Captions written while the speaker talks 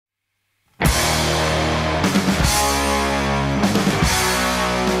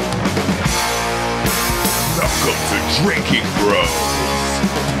Drinking Bros.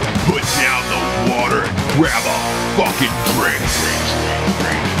 Put down the water and grab a fucking drink.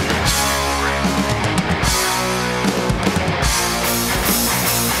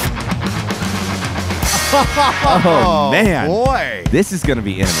 Oh, man. Boy. This is going to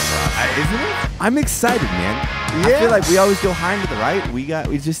be intimate, Ross. Isn't it? I'm excited, man. Yeah. I feel like we always go high into the right.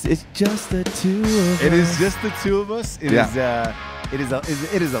 It's just the two of us. It is just the two of us. It is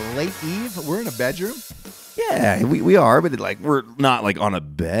a late eve. We're in a bedroom. Yeah, we are, but we're not like on a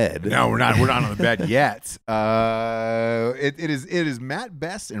bed. No, we're not. We're not on the bed yet. It is Matt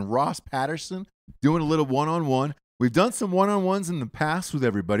Best and Ross Patterson doing a little one-on-one. We've done some one-on-ones in the past with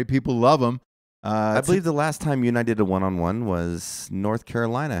everybody. People love them. I believe the last time you and I did a one-on-one was North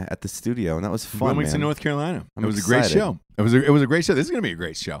Carolina at the studio, and that was fun. When we went to North Carolina, it was excited. a great show. It was a great show. This is gonna be a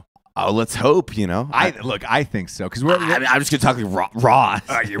great show. Oh, let's hope. I think so because I'm just gonna talk like Ross.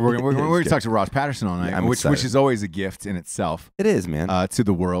 We're gonna talk to Ross Patterson all night, which is always a gift in itself. It is, man. To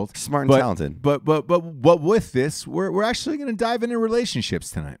the world, smart and talented. But with this, we're actually gonna dive into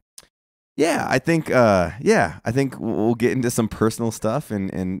relationships tonight. Yeah, I think we'll get into some personal stuff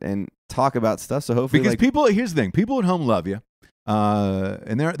and talk about stuff. So hopefully, because here's the thing: people at home love you,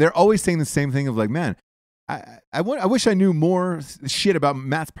 and they're always saying the same thing of like, man, I wish I knew more shit about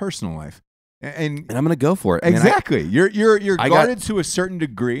Matt's personal life, and I'm gonna go for it. Exactly, you're guarded to a certain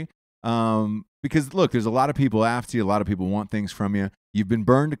degree, because look, there's a lot of people after you, a lot of people want things from you. You've been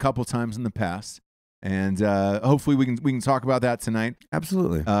burned a couple times in the past. And hopefully we can talk about that tonight.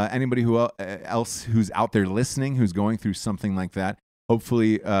 Absolutely. Anybody else who's out there listening, who's going through something like that,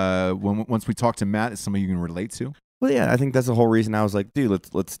 hopefully once we talk to Matt, it's somebody you can relate to. Well, yeah, I think that's the whole reason I was like,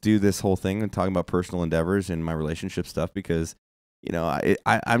 dude, let's do this whole thing and talking about personal endeavors and my relationship stuff because,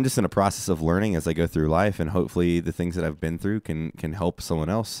 I'm just in a process of learning as I go through life, and hopefully the things that I've been through can help someone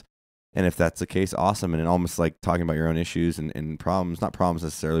else. And if that's the case, awesome. And almost like talking about your own issues and problems, not problems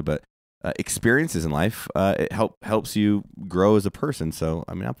necessarily, but experiences in life, it helps you grow as a person. So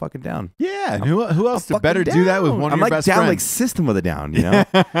I'm fucking down. Yeah, and who else to better do that with one of your best down, friends? like System of a Down,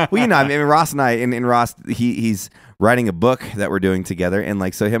 Well, Ross and I, and Ross, he's writing a book that we're doing together,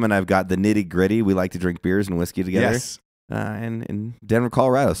 and so him and I've got the nitty gritty. We like to drink beers and whiskey together. Yes. And in Denver,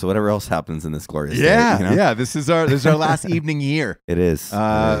 Colorado. So whatever else happens in this glorious day, yeah. This is our last evening year. It is.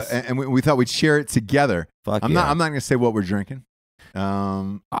 And we thought we'd share it together. I'm not gonna say what we're drinking.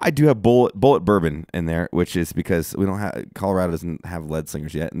 I do have bullet bourbon in there, which is because we don't have Colorado doesn't have lead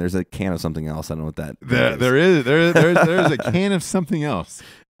slingers yet, and there's a can of something else. I don't know what that is. There's a can of something else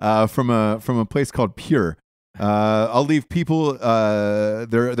from a place called Pure. I'll leave people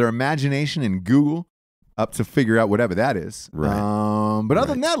their imagination in Google up to figure out whatever that is. Right. But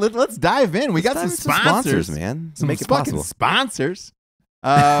other than that, let's dive in. We got some sponsors, man. Some Make it fucking possible. Sponsors.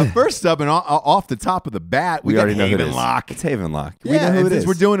 First up and off the top of the bat, we already got know who it Haven is. Lock. It's Haven Lock. Yeah, we know who it is.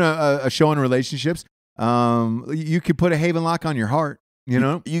 We're doing a show on relationships. You could put a Haven Lock on your heart.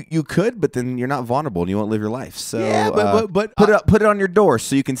 You could, but then you're not vulnerable and you won't live your life. So yeah, but put it on your door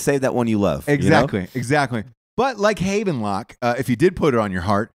so you can save that one you love. Exactly. But like Haven Lock, if you did put it on your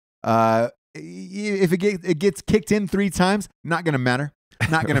heart, if it gets kicked in 3 times, not gonna matter.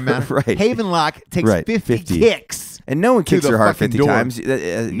 Not gonna matter. Right. Haven Lock takes 50 kicks. And no one kicks the your heart fucking 50 door. times.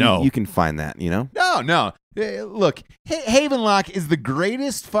 No. You can find that, No. Look, Haven Lock is the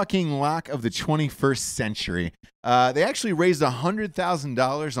greatest fucking lock of the 21st century. They actually raised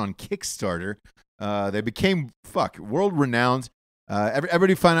 $100,000 on Kickstarter. They became world renowned.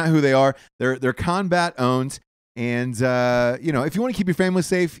 Everybody find out who they are. They're combat owned, and if you want to keep your family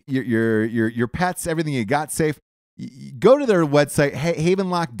safe, your pets, everything you got safe, go to their website,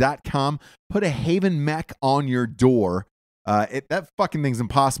 havenlock.com. Put a Haven mech on your door. That fucking thing's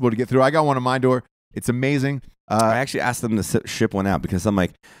impossible to get through. I got one on my door. It's amazing. I actually asked them to ship one out because I'm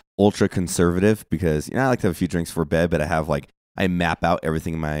ultra conservative because I like to have a few drinks for bed, but I map out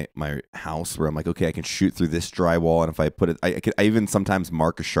everything in my house where I'm like, okay, I can shoot through this drywall, and if I put it, I even sometimes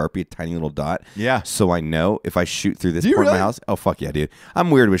mark a Sharpie, a tiny little dot. Yeah. So I know if I shoot through this part of my house, oh fuck yeah, dude.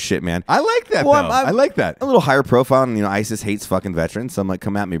 I'm weird with shit, man. I like that. Well, I like that. A little higher profile, and ISIS hates fucking veterans, so I'm like,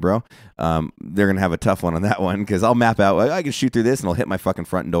 come at me, bro. They're gonna have a tough one on that one because I'll map out. I can shoot through this, and I'll hit my fucking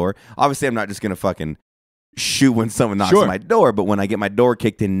front door. Obviously, I'm not just gonna fucking shoot when someone knocks on my door, but when I get my door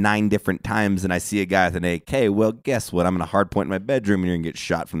kicked in 9 different times and I see a guy with an AK, well, guess what? I'm in a hard point in my bedroom and you're gonna get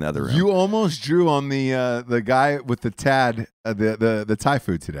shot from the other room. You almost drew on the guy with the tad, the Thai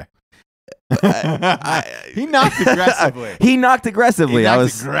food today. He knocked aggressively. He knocked aggressively.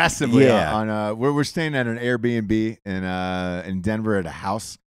 Yeah. We're staying at an Airbnb in Denver at a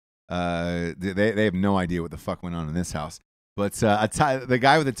house. They have no idea what the fuck went on in this house. But the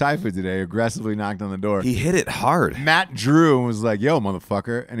guy with the typhoid today aggressively knocked on the door. He hit it hard. Matt drew and was like, "Yo,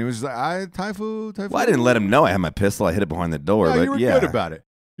 motherfucker," and he was like, typhoid." Well, I didn't let him know I had my pistol. I hit it behind the door. No, but you were good about it.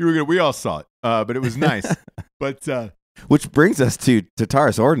 You were good. We all saw it, but it was nice. But which brings us to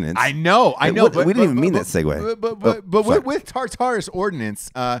Tartarus Ordinance. I know. But we didn't even mean that segue. But with Tartarus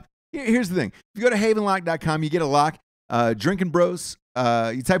Ordinance, here's the thing: if you go to havenlock.com, you get a lock. Drinkin Bros.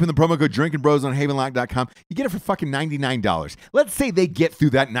 You type in the promo code Drinkin Bros on havenlock.com. You get it for fucking $99. Let's say they get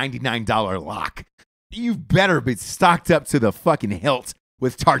through that $99 lock. You better be stocked up to the fucking hilt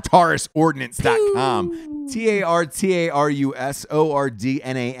with TartarusOrdnance.com.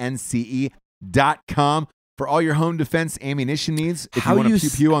 TartarusOrdnance.com for all your home defense ammunition needs. If you want to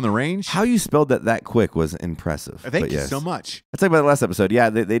pew on the range. How you spelled that quick was impressive. Thank you so much. I talked about the last episode.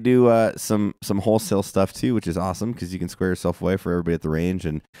 Yeah, they do some wholesale stuff too, which is awesome because you can square yourself away for everybody at the range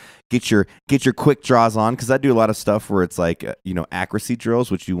and get your quick draws on. Because I do a lot of stuff where it's like accuracy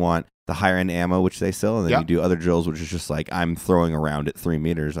drills, which you want the higher end ammo, which they sell, and then you do other drills, which is just like I'm throwing around at 3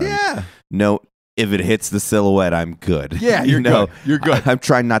 meters. If it hits the silhouette, I'm good. Yeah, good. You're good. I'm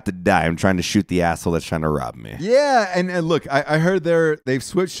trying not to die. I'm trying to shoot the asshole that's trying to rob me. Yeah, and look, I heard they've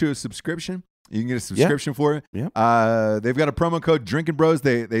switched to a subscription. You can get a subscription for it. Yeah. They've got a promo code Drinkin Bros.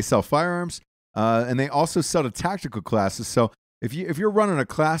 They sell firearms, and they also sell to tactical classes. So if you're running a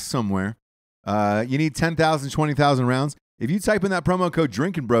class somewhere, you need 10,000, 20,000 rounds. If you type in that promo code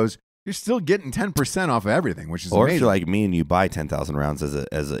Drinkin Bros, you're still getting 10% off of everything, which is amazing. Or if you're like me and you buy 10,000 rounds as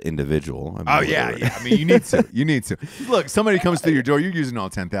an individual. I mean, you need to. You need to. Look, somebody comes through your door. You're using all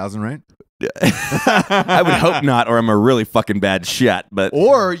 10,000, right? I would hope not, or I'm a really fucking bad shot.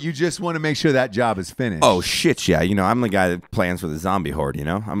 Or you just want to make sure that job is finished. Oh, shit, yeah. I'm the guy that plans for the zombie horde,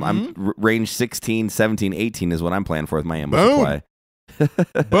 I'm range 16, 17, 18 is what I'm planning for with my ammo supply.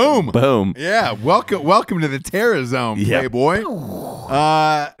 Boom. Yeah, welcome to the Terror Zone, playboy.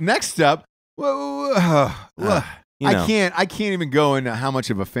 Next up, I can't even go into how much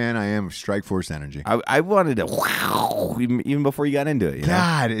of a fan I am of Strike Force Energy. I wanted to even before you got into it.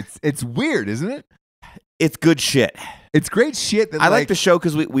 God, it's weird, isn't it? It's good shit. It's great shit. I like the show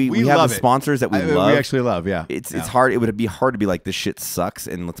because we have the sponsors that we love. We actually love, yeah. It's hard. It would be hard to be like, this shit sucks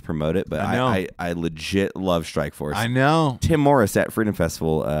and let's promote it. But I legit love Strike Force. I know. Tim Morris at Freedom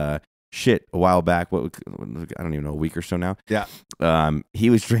Festival, a while back. I don't even know, a week or so now. Yeah. He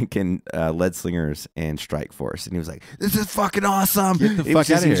was drinking Lead Slingers and Strike Force, and he was like, "This is fucking awesome." Get the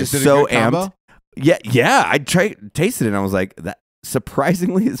fuck out of here. Just so amped. Yeah. I tasted it, and I was like, that.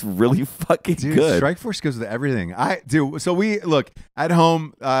 Surprisingly, it's really fucking good. Strike Force goes with everything. So we look at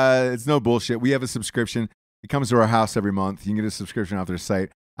home. It's no bullshit. We have a subscription. It comes to our house every month. You can get a subscription off their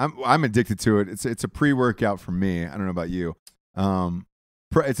site. I'm addicted to it. It's a pre-workout for me. I don't know about you.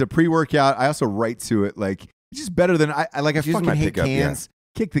 It's a pre-workout. I also write to it. Like, it's just better than I fucking hate cans.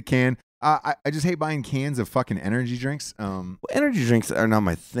 Kick the can. I just hate buying cans of fucking energy drinks. Energy drinks are not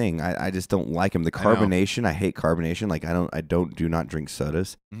my thing. I just don't like them. The carbonation, I hate carbonation. Like I do not drink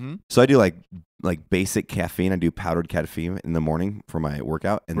sodas. Mm-hmm. So I do like basic caffeine. I do powdered caffeine in the morning for my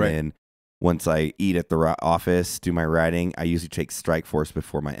workout, and then once I eat at the office, do my writing, I usually take Strike Force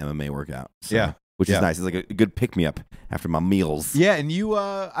before my MMA workout. So, which is nice. It's like a good pick me up after my meals. Yeah, and you,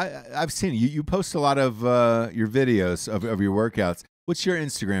 I've seen you post a lot of your videos of your workouts. What's your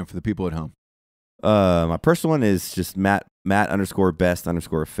Instagram for the people at home? My personal one is just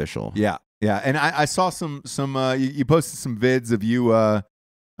Matt_best_official. Yeah. And I saw some you posted some vids of you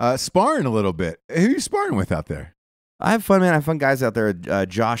sparring a little bit. Who are you sparring with out there? I have fun, man. I have fun guys out there.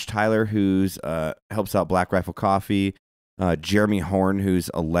 Josh Tyler, who's helps out Black Rifle Coffee. Jeremy Horn, who's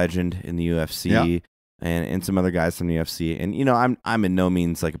a legend in the UFC. And some other guys from the UFC. And, I'm in no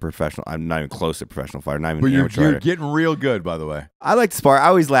means like a professional. I'm not even close to a professional fighter. Not even an amateur. You're getting real good, by the way. I like to spar. I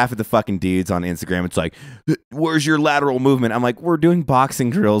always laugh at the fucking dudes on Instagram. It's like, where's your lateral movement? I'm like, we're doing boxing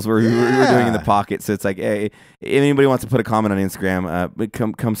drills. We're doing in the pocket. So it's like, hey, if anybody wants to put a comment on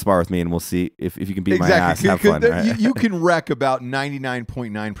Instagram, come spar with me and we'll see if you can beat my ass. Have fun. You can wreck about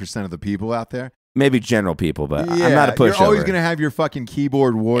 99.9% of the people out there. Maybe general people, but I'm not a pushover. You're always going to have your fucking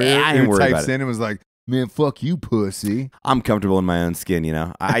keyboard warrior who types in and was like, man, fuck you, pussy. I'm comfortable in my own skin,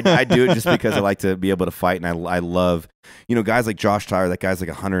 I do it just because I like to be able to fight, and I love, guys like Josh Tyler. That guy's like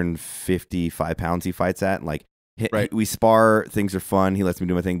 155 pounds he fights at, and like we spar, things are fun. He lets me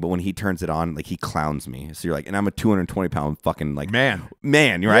do my thing, but when he turns it on, like he clowns me. So you're like, and I'm a 220-pound fucking like man,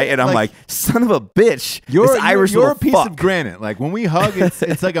 right? And I'm like, son of a bitch. You're a piece of granite. Like when we hug,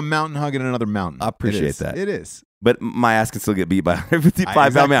 it's like a mountain hugging another mountain. I appreciate that. It is. But my ass can still get beat by a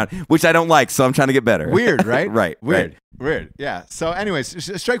 155-pound man, which I don't like, so I'm trying to get better. Weird, right? Right. Weird. Yeah. So anyways,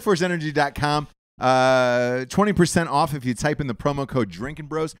 StrikeForceEnergy.com. 20% off if you type in the promo code Drinkin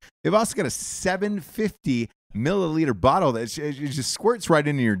Bros. They've also got a 750 milliliter bottle that it just squirts right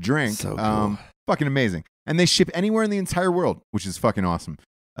into your drink. So cool. Fucking amazing. And they ship anywhere in the entire world, which is fucking awesome.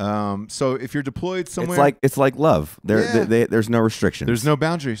 So if you're deployed somewhere, it's like love. There's no restrictions. There's no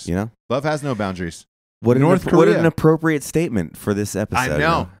boundaries. You know, love has no boundaries. What Korea. an appropriate statement for this episode.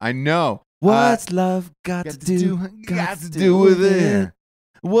 I know. What's love got to do with it?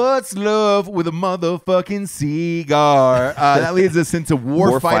 What's love with a motherfucking cigar? That leads us into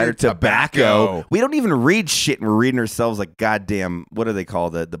Warfighter Tobacco. We don't even read shit, and we're reading ourselves like goddamn. What do they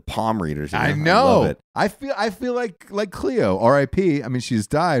call the palm readers? I know. I love it. I feel like Cleo, R.I.P. I mean, she's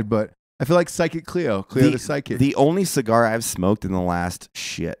died, but I feel like Psychic Cleo the psychic. The only cigar I've smoked in the last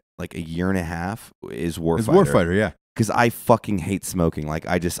like a year and a half is Warfighter. It's Warfighter, yeah. Because I fucking hate smoking. Like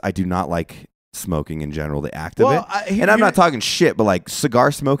I do not like smoking in general, the act of it. And I'm not talking shit, but like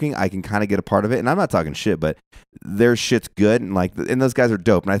cigar smoking, I can kind of get a part of it. And I'm not talking shit, but their shit's good, and those guys are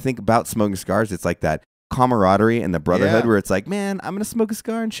dope. And I think about smoking cigars, it's like that camaraderie and the brotherhood where it's like, man, I'm gonna smoke a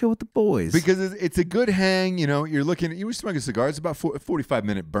cigar and chill with the boys because it's a good hang. You know, you were smoking a cigar. It's about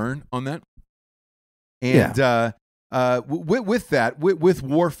 45-minute burn on that. And with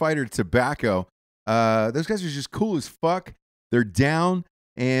Warfighter Tobacco, those guys are just cool as fuck. They're down.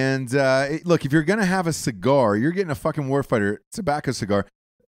 And look, if you're going to have a cigar, you're getting a fucking Warfighter Tobacco cigar.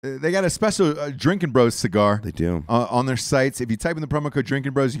 They got a special Drinkin Bros cigar. They do. On their sites. If you type in the promo code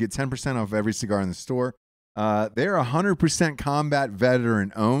Drinkin Bros, you get 10% off every cigar in the store. They're 100% combat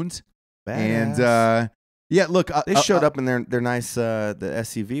veteran owned. Badass. And look. They showed up in their nice the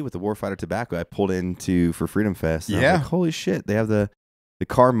SUV with the Warfighter Tobacco I pulled into for Freedom Fest. And I was like, holy shit. They have the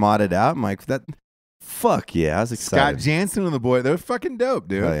car modded out. I'm like, that... Fuck yeah, I was excited. Scott Jansen and the boy, they're fucking dope,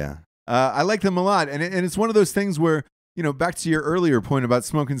 dude. Oh yeah. I like them a lot. And it's one of those things where, you know, back to your earlier point about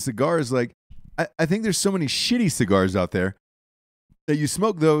smoking cigars, like, I think there's so many shitty cigars out there that you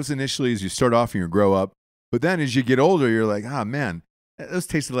smoke those initially as you start off and you grow up. But then as you get older, you're like, man, those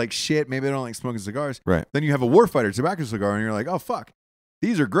tasted like shit. Maybe I don't like smoking cigars. Right. Then you have a Warfighter Tobacco cigar and you're like, oh, fuck,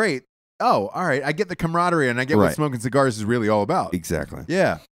 these are great. Oh, all right. I get the camaraderie and I get what smoking cigars is really all about. Exactly.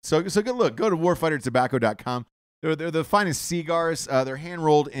 Yeah. So good look. Go to warfightertobacco.com. They're the finest cigars. They're hand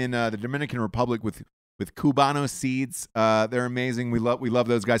rolled in the Dominican Republic with Cubano seeds. They're amazing. We love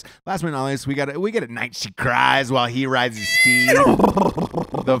those guys. Last but not least, we get At Night She Cries While He Rides His Steed.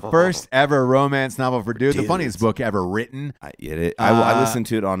 The first ever romance novel for dude. The funniest book ever written. I get it. I listened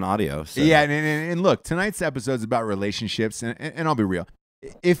to it on audio. So. Yeah, and look, tonight's episode is about relationships, and I'll be real.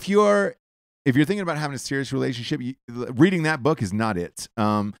 If you're thinking about having a serious relationship, reading that book is not it.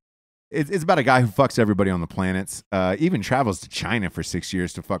 It's about a guy who fucks everybody on the planet. Even travels to China for 6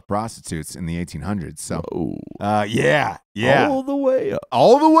 years to fuck prostitutes in the 1800s. So, yeah, all the way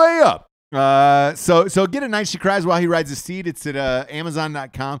up, So get A Night She Cries While He Rides His Steed. It's at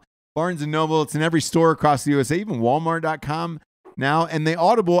Amazon.com, Barnes and Noble. It's in every store across the USA, even Walmart.com now. And the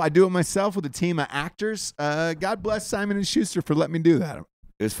Audible, I do it myself with a team of actors. God bless Simon & Schuster for letting me do that.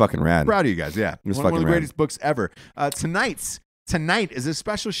 It was fucking rad. Proud of you guys, yeah. One of the greatest books ever. Tonight is a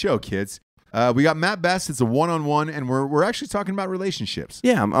special show, kids. We got Matt Best. It's a one-on-one, and we're actually talking about relationships.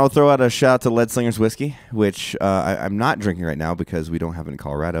 Yeah, I'll throw out a shout out to Lead Slinger's Whiskey, which I'm not drinking right now because we don't have it in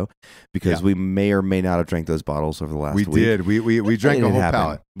Colorado, because we may or may not have drank those bottles over the last week. We did. We drank a whole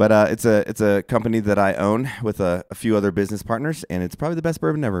pallet. But it's a company that I own with a few other business partners, and it's probably the best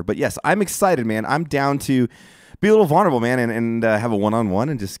bourbon ever. But yes, I'm excited, man. I'm down to be a little vulnerable, man, and have a one-on-one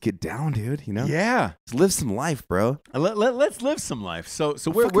and just get down, dude. You know? Yeah. Just live some life, bro. Let's live some life. So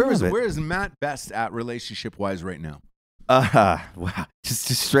where is Matt Best at relationship-wise right now? Wow. Just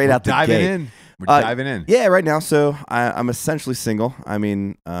straight out the gate. We're diving in. Yeah, right now. So I'm essentially single. I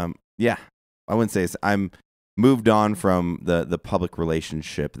mean, yeah, I wouldn't say I'm moved on from the public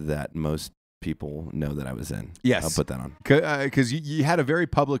relationship that most people know that I was in. Yes. I'll put that on. Because you had a very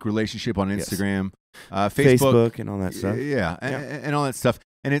public relationship on Instagram, Facebook, and all that stuff. Yeah, and all that stuff.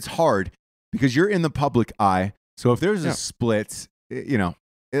 And it's hard because you're in the public eye. So if there's a split, you know,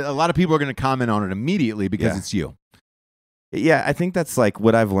 a lot of people are going to comment on it immediately because it's you. Yeah, I think that's like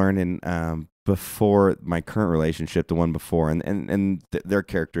what I've learned in before my current relationship, the one before, and their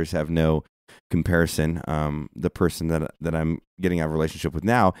characters have no comparison. The person that I'm getting out of a relationship with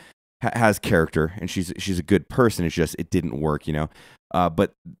now has character, and she's a good person. It's just it didn't work, you know.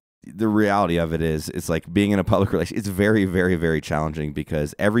 But the reality of it is, it's like being in a public relationship. It's very, very, very challenging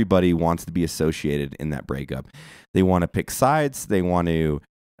because everybody wants to be associated in that breakup. They want to pick sides. They want to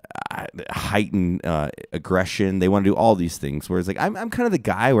heighten aggression. They want to do all these things. Whereas like I'm kind of the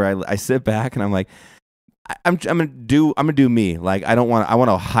guy where I sit back and I'm like, I'm gonna do me. Like I want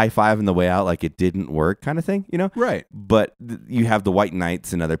a high five on the way out, like it didn't work, kind of thing, you know? Right. But you have the white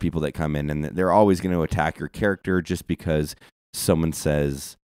knights and other people that come in, and they're always going to attack your character just because someone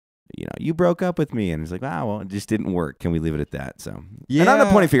says, you know, you broke up with me, and it's like, well, it just didn't work. Can we leave it at that? So yeah, and I'm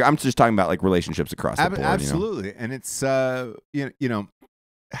not pointing finger. I'm just talking about like relationships across the board. Absolutely, you know? And it's you know,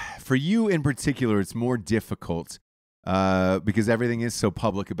 for you in particular, it's more difficult because everything is so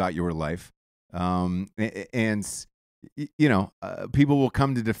public about your life. And you know, people will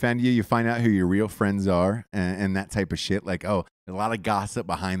come to defend you. You find out who your real friends are, and that type of shit. Like, oh, a lot of gossip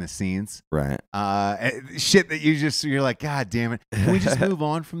behind the scenes, right? Shit that you're like, God damn it, can we just move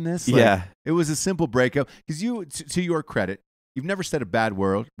on from this? Like, yeah, it was a simple breakup. Because you, to your credit, you've never said a bad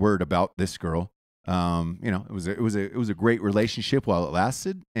word about this girl. You know, it was a great relationship while it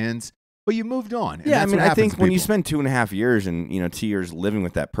lasted, but you moved on. And yeah, I mean, I think when you people. spend 2.5 years and, you know, 2 years living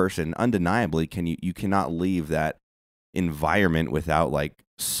with that person, undeniably, you cannot leave that environment without like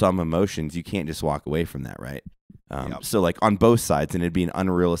some emotions. You can't just walk away from that, right? Yep. So like on both sides, and it'd be an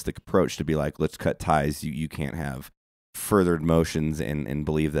unrealistic approach to be like, let's cut ties. You can't have further emotions and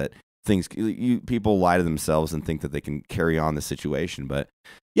believe that people lie to themselves and think that they can carry on the situation. But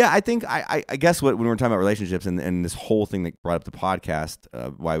yeah, I think I guess when we're talking about relationships and this whole thing that brought up the podcast,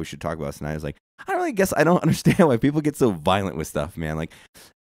 why we should talk about this tonight is like, I don't understand why people get so violent with stuff, man. Like,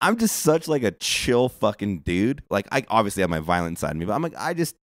 I'm just such like a chill fucking dude. Like, I obviously have my violent side of me, but I'm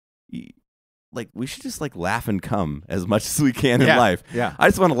like, we should just like laugh and come as much as we can in life. Yeah. I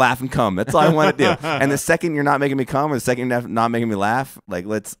just want to laugh and come. That's all I want to do. And the second you're not making me come, or the second you're not making me laugh, like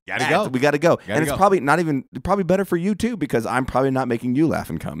we got to go. And it's probably better for you too, because I'm probably not making you laugh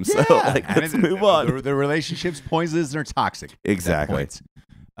and come. So like, let's move on. The relationship's poisonous and toxic. Exactly.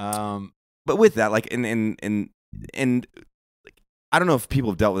 But with that, like, and I don't know if people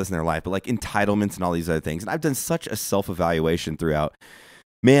have dealt with this in their life, but like entitlements and all these other things. And I've done such a self-evaluation throughout.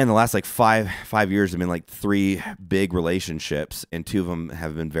 Man, the last like five years have been like 3 big relationships, and 2 of them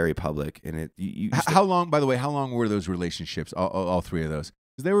have been very public. And how long? By the way, how long were those relationships? All 3 of those?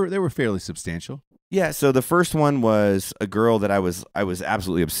 Because they were fairly substantial. Yeah. So the first one was a girl that I was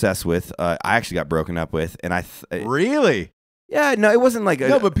absolutely obsessed with. I actually got broken up with, and really. Yeah, no, it wasn't like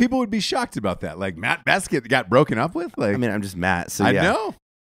no, but people would be shocked about that. Like Matt Baskett got broken up with. Like, I mean, I'm just Matt, so I yeah. know.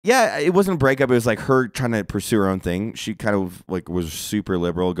 Yeah, it wasn't a breakup. It was like her trying to pursue her own thing. She kind of like was super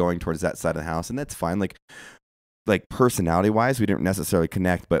liberal, going towards that side of the house, and that's fine. Like personality wise, we didn't necessarily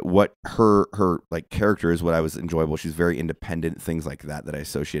connect, but what her like character is what I was enjoyable. She's very independent, things like that I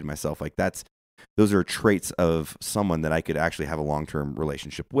associated myself like. Those are traits of someone that I could actually have a long-term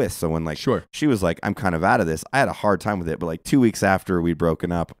relationship with. So when like she was like, I'm kind of out of this, I had a hard time with it. But like 2 weeks after we'd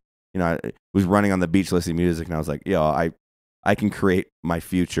broken up, you know, I was running on the beach listening to music, and I was like, yo, I can create my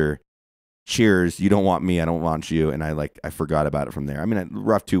future. Cheers. You don't want me, I don't want you. And I forgot about it from there. I mean,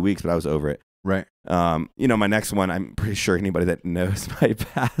 rough 2 weeks, but I was over it. Right. You know, my next one, I'm pretty sure anybody that knows my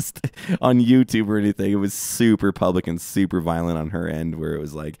past on YouTube or anything, it was super public and super violent on her end, where it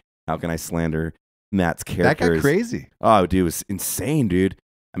was like, how can I slander Matt's characters? That got crazy. Oh, dude, it was insane, dude.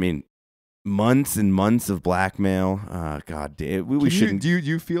 I mean, months and months of blackmail. God damn. We shouldn't. Do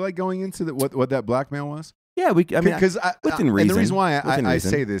you feel like going into what that blackmail was? Yeah, I mean, because within reason. And the reason why I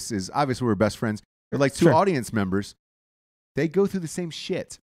say this is obviously we're best friends. They're like 2 audience members. They go through the same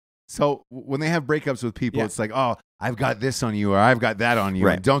shit. So when they have breakups with people, it's like, oh, I've got this on you, or I've got that on you.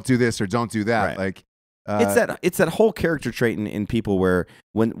 Right. And don't do this or don't do that. Right. Like it's that whole character trait in people where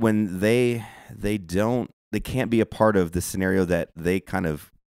when they can't be a part of the scenario that they kind of,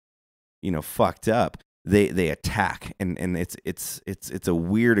 you know, fucked up. They attack, and it's a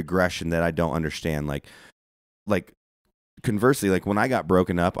weird aggression that I don't understand. Like conversely, like when I got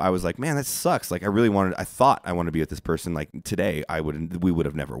broken up, I was like, man, that sucks. Like I thought I wanted to be with this person. Like today, we would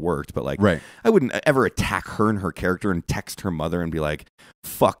have never worked, but like, I wouldn't ever attack her and her character and text her mother and be like,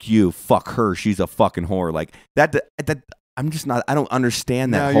 fuck you, fuck her, she's a fucking whore. Like that I'm just not, I don't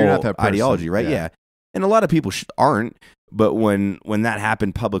understand that whole ideology, right? Yeah. And a lot of people aren't, but when that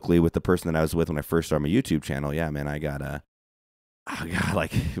happened publicly with the person that I was with when I first started my YouTube channel, yeah, man, I got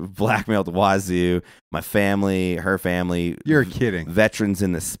like blackmailed the wazoo, my family, her family. You're kidding. Veterans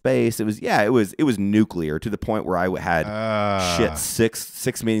in the space. It was nuclear, to the point where I had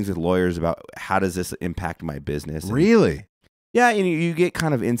six meetings with lawyers about how does this impact my business. Really? Yeah, and you get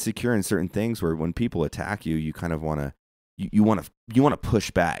kind of insecure in certain things where when people attack you, you kind of want to you want to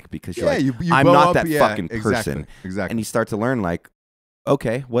push back because you're like, I'm not that fucking person. Exactly. And you start to learn like,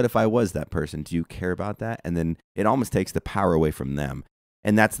 okay, what if I was that person? Do you care about that? And then it almost takes the power away from them.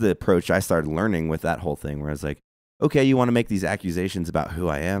 And that's the approach I started learning with that whole thing, where I was like, okay, you want to make these accusations about who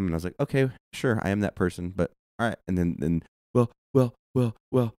I am. And I was like, okay, sure, I am that person. But all right. And then, well,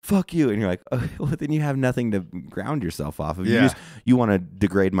 fuck you. And you're like, oh, well, then you have nothing to ground yourself off of. Yeah. You want to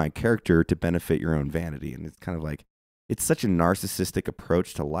degrade my character to benefit your own vanity. And it's kind of like, it's such a narcissistic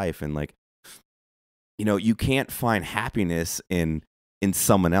approach to life. And like, you know, you can't find happiness in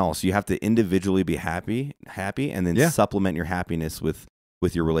someone else. You have to individually be happy, and then supplement your happiness with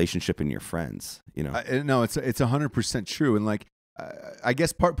your relationship and your friends. You know, no, it's 100% true. And like, I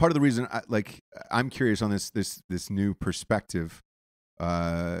guess part of the reason I'm curious on this new perspective,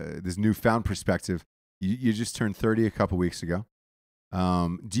 this newfound perspective. You just turned 30 a couple weeks ago.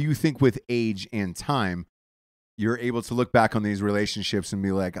 Do you think with age and time, you're able to look back on these relationships and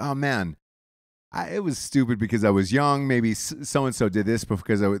be like, oh man, it was stupid because I was young. Maybe so-and-so did this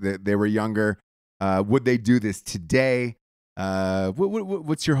because they were younger. Would they do this today?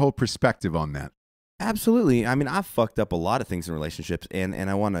 What's your whole perspective on that? Absolutely. I mean, I've fucked up a lot of things in relationships, and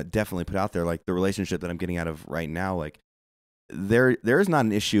I want to definitely put out there, like, the relationship that I'm getting out of right now, like, there is not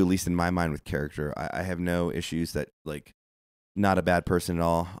an issue, at least in my mind, with character. I have no issues that, like, not a bad person at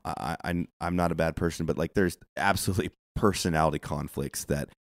all. I'm not a bad person, but like, there's absolutely personality conflicts that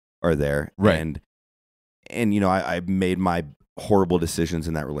are there. Right. And you know, I made my horrible decisions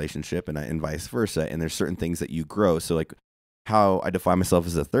in that relationship, and vice versa. And there's certain things that you grow. So like, how I define myself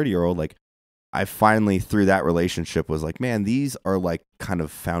as a 30-year-old, like, I finally, through that relationship, was like, man, these are like kind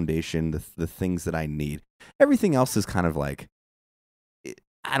of foundation, the things that I need. Everything else is kind of like,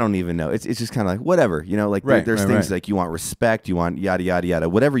 I don't even know. It's just kind of like whatever, you know, like there's things like you want respect, you want yada, yada, yada,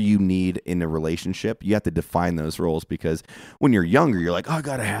 whatever you need in a relationship, you have to define those roles, because when you're younger, you're like, oh, I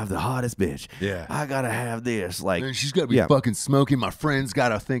got to have the hottest bitch. Yeah. I got to have this. Like, man, she's got to be fucking smoking. My friends got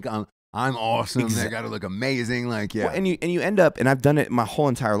to think I'm awesome. They got to look amazing. Like, yeah. Well, and you end up, and I've done it my whole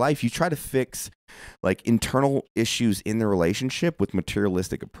entire life, you try to fix like internal issues in the relationship with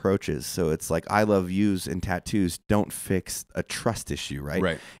materialistic approaches. So it's like, I love yous and tattoos don't fix a trust issue, right?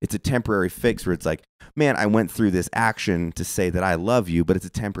 Right. It's a temporary fix where it's like, man, I went through this action to say that I love you, but it's a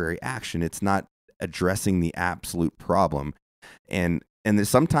temporary action. It's not addressing the absolute problem. And there's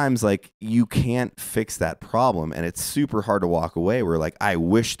sometimes like you can't fix that problem, and it's super hard to walk away. Where like, I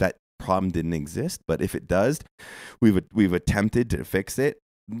wish that problem didn't exist, but if it does, we've attempted to fix it,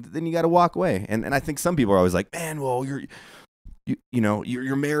 then you got to walk away. And I think some people are always like, man, well,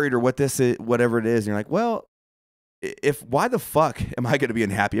 you're married or whatever it is. And you're like, well, why the fuck am I going to be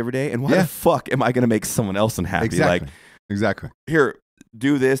unhappy every day? And why the fuck am I going to make someone else unhappy? Exactly. Here,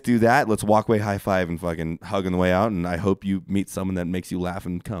 do this, do that. Let's walk away, high five, and fucking hug on the way out. And I hope you meet someone that makes you laugh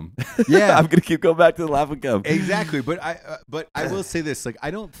and come. Yeah. I'm going to keep going back to the laugh and come. Exactly. But I will say this, like,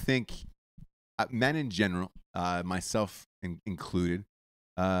 I don't think men in general, myself included,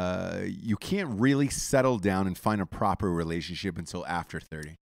 you can't really settle down and find a proper relationship until after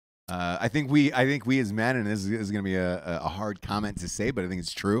 30. I think we as men, and this is going to be a hard comment to say, but I think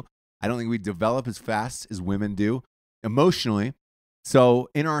it's true. I don't think we develop as fast as women do emotionally. So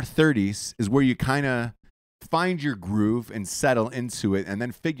in our 30s is where you kind of find your groove and settle into it, and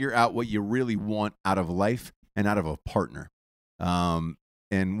then figure out what you really want out of life and out of a partner. And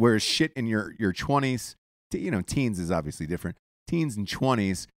whereas shit in your 20s, you know, teens is obviously different. Teens and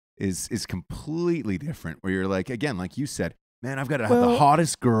 20s is completely different, where you're like, again, like you said, man, I've got to have the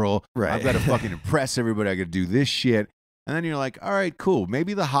hottest girl. Right. I've got to fucking impress everybody. I got to do this shit. And then you're like, all right, cool.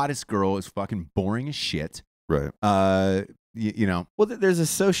 Maybe the hottest girl is fucking boring as shit. Right. You know. Well, there's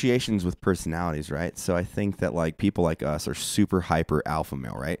associations with personalities, right? So I think that like people like us are super hyper alpha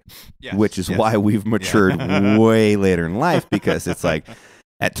male, right? Yes. Which is why we've matured way later in life, because it's like,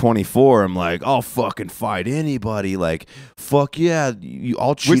 at 24, I'm like, I'll fucking fight anybody. Like, fuck yeah,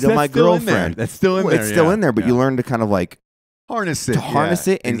 I'll cheat on my girlfriend. That's still in there. It's still in there, but you learn to kind of like harness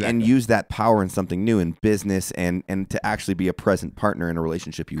it, and use that power in something new in business, and to actually be a present partner in a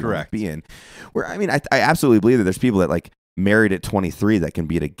relationship you want to be in. Where I mean, I absolutely believe that there's people that like married at 23 that can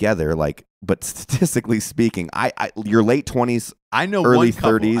be together. Like, but statistically speaking, your late 20s, I know early one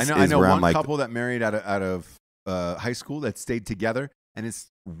couple, 30s. I know where one I'm like, couple that married out of high school that stayed together and is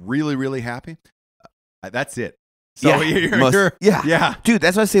really, really happy. That's it. So yeah. Dude,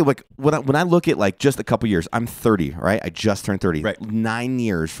 that's what I say. Like when I look at like just a couple years, I'm 30, right? I just turned 30. Right. 9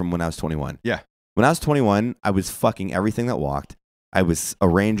 years from when I was 21. Yeah. When I was 21, I was fucking everything that walked. I was a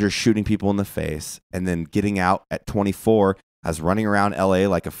ranger shooting people in the face, and then getting out at 24, I was running around LA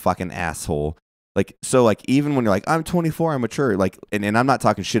like a fucking asshole. Like, so like even when you're like, I'm 24, I'm mature. Like, and I'm not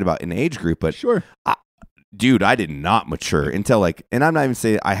talking shit about an age group, but sure. Dude, I did not mature until like, and I'm not even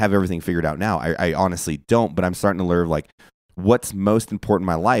saying I have everything figured out now. I honestly don't, but I'm starting to learn like what's most important in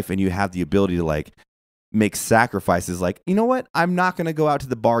my life. And you have the ability to like make sacrifices like, you know what? I'm not going to go out to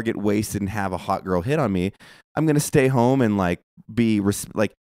the bar, get wasted, and have a hot girl hit on me. I'm going to stay home and like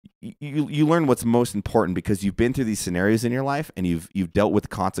like you learn what's most important because you've been through these scenarios in your life and you've dealt with the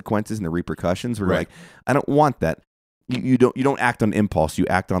consequences and the repercussions where you're like, I don't want that. You don't act on impulse. You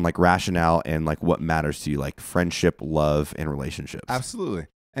act on like rationale and like what matters to you, like friendship, love, and relationships. Absolutely.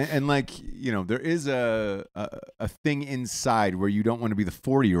 And like, you know, there is a thing inside where you don't want to be the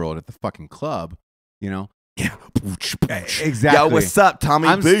 40-year-old at the fucking club, you know? Yeah. Exactly. Yo, what's up, Tommy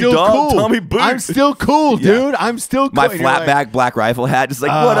I'm B, still dog? cool. Tommy B. I'm still cool, dude. I'm still cool. My flat back black rifle hat, just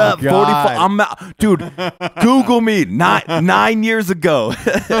like, what up? 45. I'm out. Dude, Google me 9 years ago.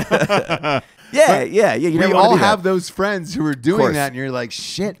 Yeah. You we all have those friends who are doing that, and you're like,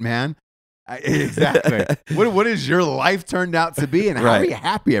 shit, man. Exactly. What has your life turned out to be, and how are you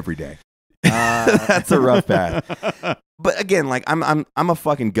happy every day? That's a rough path. But again, like I'm a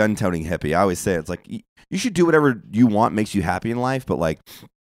fucking gun-toting hippie. I always say it's like you should do whatever you want makes you happy in life, but like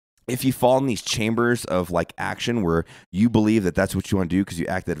if you fall in these chambers of like action where you believe that that's what you want to do because you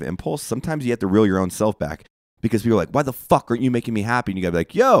act out of impulse, sometimes you have to reel your own self back because people are like, why the fuck aren't you making me happy? And you gotta be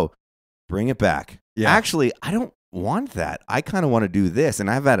like, yo, bring it back. Yeah. Actually, I don't want that. I kind of want to do this. And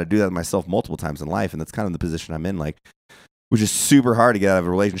I've had to do that myself multiple times in life. And that's kind of the position I'm in, like, which is super hard to get out of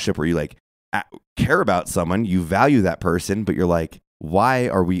a relationship where you like care about someone, you value that person, but you're like, why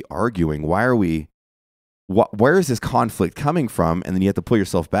are we arguing? Why are we, where is this conflict coming from? And then you have to pull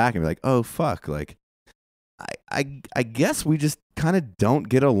yourself back and be like, oh, fuck. Like, I guess we just kind of don't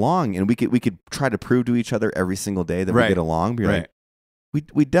get along. And we could try to prove to each other every single day that we get along. But you're like,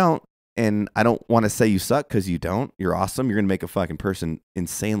 we don't. And I don't want to say you suck because you don't. You're awesome. You're going to make a fucking person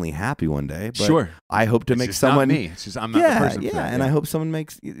insanely happy one day. But sure. I hope to make someone. Not me. It's just I'm not the person. Yeah. And I hope someone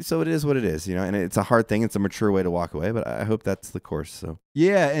makes. So it is what it is, you know. And it's a hard thing. It's a mature way to walk away. But I hope that's the course. So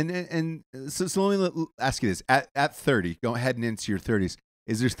yeah. And so let me ask you this: at 30, go heading into your 30s,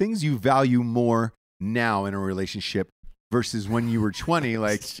 is there things you value more now in a relationship versus when you were 20?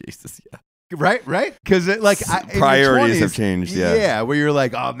 Like Jesus, yeah. Right. Because like priorities have changed. Yeah. Where you're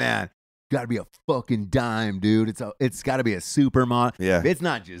like, oh man. Got to be a fucking dime, dude. It's got to be a supermodel. Yeah. If it's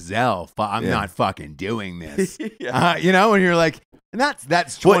not Giselle, I'm not fucking doing this. You know, and you're like, and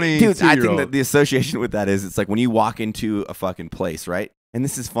that's 20. Dude, I think that the association with that is it's like when you walk into a fucking place, right? And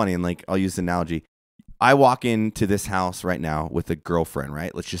this is funny, and like I'll use the analogy. I walk into this house right now with a girlfriend,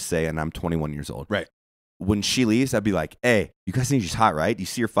 right? Let's just say, and I'm 21 years old. Right. When she leaves, I'd be like, hey, you guys think she's hot, right? Do you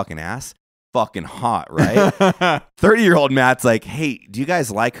see her fucking ass? Fucking hot, right? 30-year-old Matt's like, hey, do you guys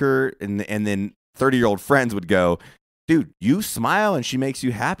like her? And then 30-year-old friends would go, dude, you smile and she makes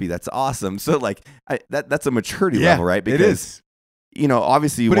you happy. That's awesome. So like that's a maturity level, right? Because it is. You know,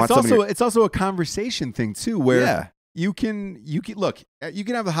 obviously you want somebody. It's also a conversation thing too, where you can look, you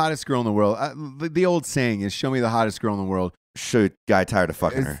can have the hottest girl in the world. The old saying is, show me the hottest girl in the world. Show a guy tired of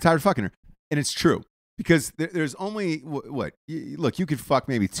fucking her. Tired of fucking her. And it's true. Because there's only, what? Look, you could fuck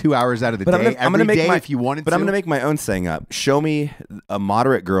maybe 2 hours out of the day every day if you wanted to. But I'm going to make my own saying up. Show me a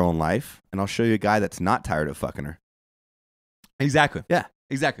moderate girl in life, and I'll show you a guy that's not tired of fucking her. Exactly. Yeah.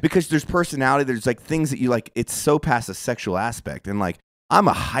 Exactly. Because there's personality. There's like things that you like. It's so past a sexual aspect. And like, I'm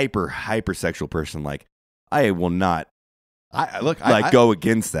a hyper sexual person. Like, I will not. Go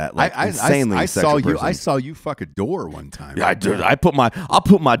against that. Like insanely sexual person. I saw you fuck a door one time. Yeah, I did. I'll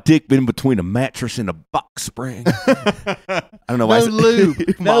put my dick in between a mattress and a box spring. I don't know why. No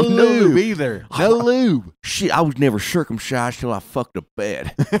lube. No lube either. No lube. Shit, I was never circumcised till I fucked a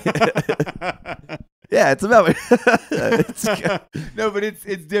bed. Yeah, it's about no, but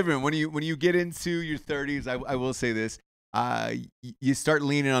it's different when you get into your 30s. I will say this: you start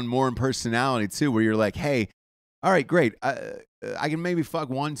leaning on more in personality too, where you're like, hey. All right, great. I can maybe fuck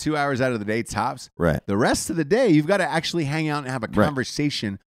 1-2 hours out of the day tops. Right. The rest of the day, you've got to actually hang out and have a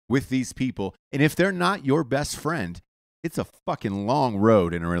conversation with these people. And if they're not your best friend, it's a fucking long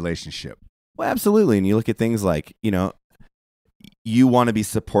road in a relationship. Well, absolutely. And you look at things like, you know, you want to be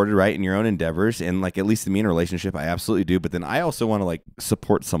supported, right, in your own endeavors. And like, at least in me in a relationship, I absolutely do. But then I also want to like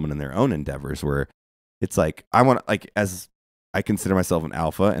support someone in their own endeavors where it's like, I want to like, as I consider myself an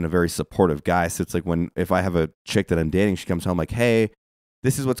alpha and a very supportive guy. So it's like if I have a chick that I'm dating, she comes home like, hey,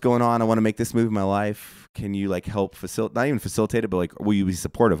 this is what's going on. I want to make this move in my life. Can you like help facilitate, not even facilitate it, but like, will you be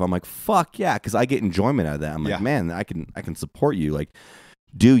supportive? I'm like, fuck yeah. Cause I get enjoyment out of that. I'm like, man, I can support you. Like,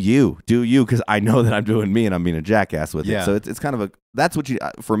 do you. Cause I know that I'm doing me and I'm being a jackass with it. So it's kind of that's what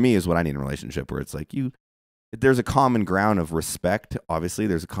for me is what I need in a relationship where it's like there's a common ground of respect. Obviously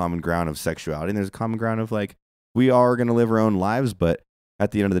there's a common ground of sexuality and there's a common ground of like, we are going to live our own lives, but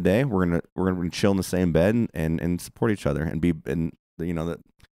at the end of the day, we're gonna chill in the same bed and support each other and you know that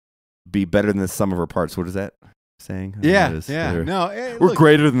be better than the sum of our parts. What is that saying? Yeah, It is. yeah. No, We're look,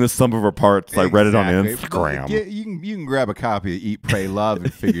 greater than the sum of our parts. I read it on exactly. Instagram. You can grab a copy of Eat, Pray, Love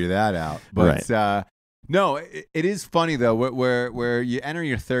and figure that out. But no, it is funny though where you enter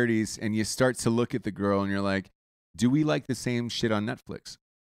your 30s and you start to look at the girl and you're like, do we like the same shit on Netflix?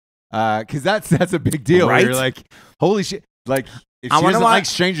 Because that's a big deal. Right? Where you're like, holy shit! Like if I she wanna doesn't watch like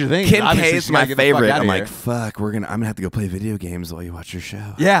Stranger Things, Kim K obviously is she gotta my get the fuck favorite. outta I'm here. like, fuck, I'm gonna have to go play video games while you watch your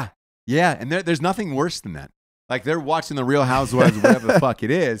show. Yeah, and there's nothing worse than that. Like they're watching the Real Housewives, whatever the fuck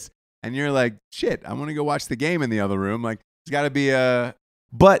it is, and you're like, shit, I want to go watch the game in the other room. Like it's got to be a.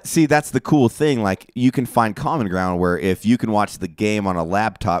 But see, that's the cool thing. Like you can find common ground where if you can watch the game on a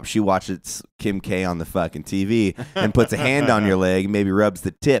laptop, she watches Kim K on the fucking TV and puts a hand on your leg, maybe rubs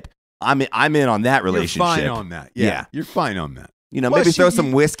the tip. I'm in on that relationship. You're fine on that. Yeah. You're fine on that. You know, Plus maybe throw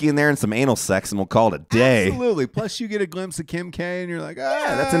some whiskey in there and some anal sex, and we'll call it a day. Absolutely. Plus, you get a glimpse of Kim K, and you're like,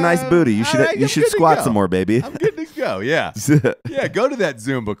 yeah, that's a nice booty. You should squat some more, baby. I'm good to go. Yeah, yeah. Go to that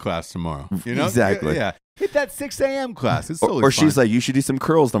Zumba class tomorrow. You know, exactly. Yeah, hit that 6 a.m. class. It's totally or fine. she's like, you should do some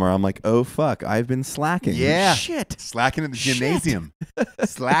curls tomorrow. I'm like, oh fuck, I've been slacking. Yeah, shit, slacking at the gymnasium.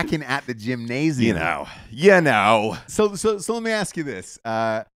 Slacking at the gymnasium. You know. So let me ask you this,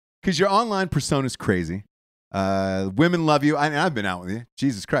 because your online persona is crazy. Women love you. I've been out with you.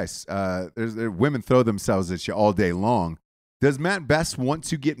 Jesus Christ. Women throw themselves at you all day long. Does Matt Best want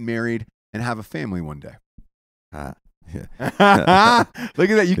to get married and have a family one day? Yeah. Look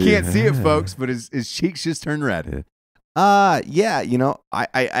at that. You can't see it, folks, but his cheeks just turned red. Yeah, you know,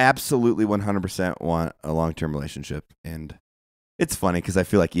 I absolutely 100% want a long-term relationship. And it's funny because I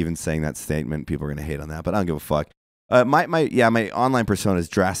feel like even saying that statement, people are going to hate on that, but I don't give a fuck. My online persona is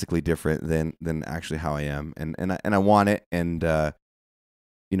drastically different than actually how I am, and I want it, and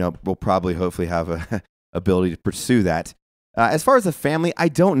you know, we'll probably hopefully have a ability to pursue that. As far as a family, I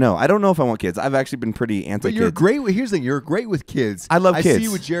don't know. I don't know if I want kids. I've actually been pretty anti-kids. But you're great. Here's the thing: you're great with kids. I love kids. I see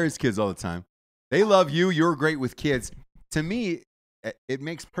you with Jared's kids all the time. They love you. You're great with kids. To me, it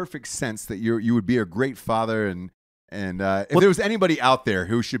makes perfect sense that you would be a great father, and if there was anybody out there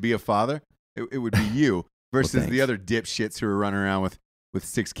who should be a father, it would be you. Versus the other dipshits who are running around with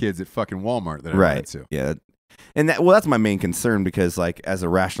 6 kids at fucking Walmart that I ran into. Yeah. And that's my main concern because, like, as a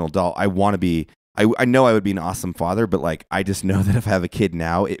rational adult, I want to be, I know I would be an awesome father, but, like, I just know that if I have a kid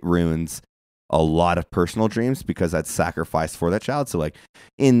now, it ruins a lot of personal dreams because I'd sacrifice for that child. So, like,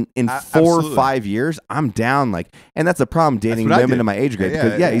 in 4 or 5 years, I'm down. Like, and that's a problem dating women in my age grade.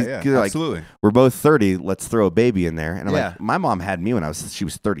 Because, like, absolutely. We're both 30. Let's throw a baby in there. And I'm like, my mom had me when she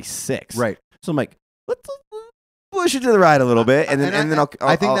was 36. Right. So I'm like, let's push it to the right a little bit, and then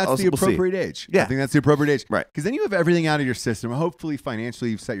I think that's the appropriate age. Yeah, I think that's the appropriate age. Right, because then you have everything out of your system. Hopefully,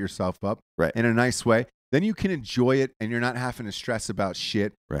 financially, you've set yourself up in a nice way. Then you can enjoy it, and you're not having to stress about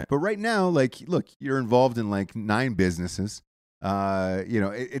shit. Right. But right now, like, look, you're involved in like 9 businesses. You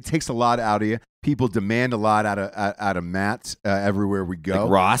know, it takes a lot out of you. People demand a lot out of Matt everywhere we go.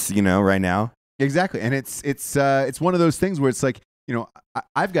 Like Ross, you know, right now. Exactly, and it's one of those things where it's like, you know,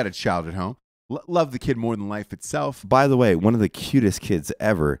 I've got a child at home. Love the kid more than life itself. By the way, one of the cutest kids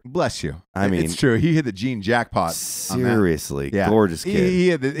ever. Bless you. I mean, it's true. He hit the gene jackpot. Seriously, gorgeous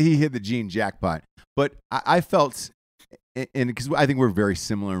kid. He hit the gene jackpot. But I felt, and because I think we're very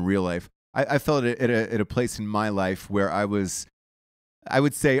similar in real life, I felt at a place in my life where I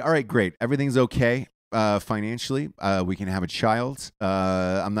would say, all right, great, everything's okay financially. We can have a child.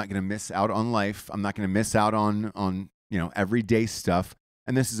 I'm not going to miss out on life. I'm not going to miss out on you know, everyday stuff.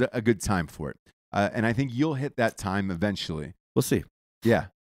 And this is a good time for it. And I think you'll hit that time eventually. We'll see. Yeah.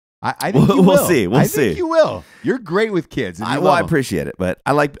 I think you will. We'll see. I think you will. You're great with kids. I appreciate it. But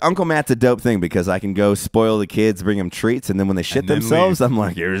I like Uncle Matt's a dope thing because I can go spoil the kids, bring them treats, and then when they shit themselves, I'm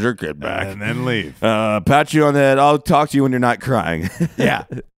like, here's your kid back. And then leave. Pat you on the head. I'll talk to you when you're not crying. Yeah.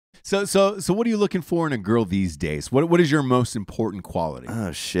 So what are you looking for in a girl these days? What is your most important quality?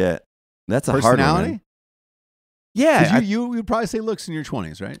 Oh, shit. That's a personality? hard one. Yeah. You would probably say looks in your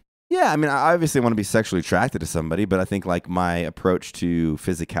 20s, right? Yeah, I mean, I obviously want to be sexually attracted to somebody, but I think like my approach to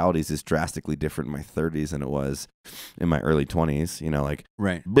physicalities is drastically different in my 30s than it was in my early 20s. You know, like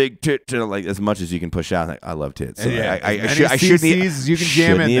big tit to like as much as you can push out. Like, I love tits. So I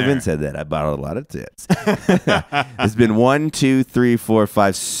shouldn't even said that. I bought a lot of tits. There's been 1, 2, 3, 4,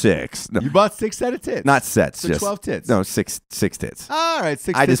 5, 6. No, you bought 6 set of tits, not sets, so just 12 tits. No, six tits. All right,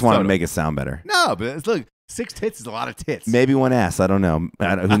 6. I just wanted to make it sound better. No, but look. 6 tits is a lot of tits. Maybe 1 ass. I don't know.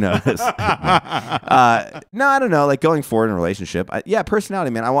 Who knows? No, I don't know. Like going forward in a relationship.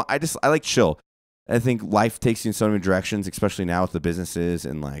 Personality, man. I like chill. I think life takes you in so many directions, especially now with the businesses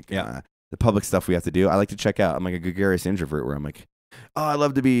and like the public stuff we have to do. I like to check out. I'm like a gregarious introvert where I'm like, oh, I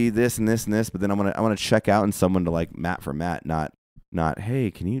love to be this and this and this, but then I want to check out and someone to like Matt for Matt, not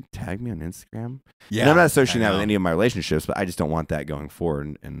hey, can you tag me on Instagram? Yeah, and I'm not associating that with any of my relationships, but I just don't want that going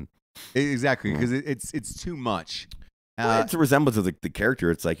forward. And exactly, because it's too much. It's a resemblance of the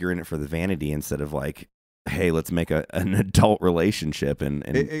character. It's like you're in it for the vanity instead of like, hey, let's make an adult relationship and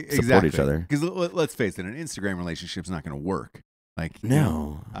support each other. Because let's face it, an Instagram relationship's not going to work. Like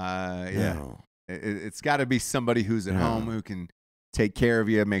no, yeah, it's got to be somebody who's at home who can take care of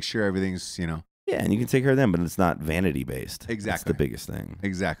you, make sure everything's yeah, and you can take care of them, but it's not vanity based. Exactly, that's the biggest thing.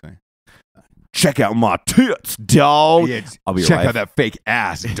 Exactly. Check out my tits, dog. Yeah, I'll be check out that fake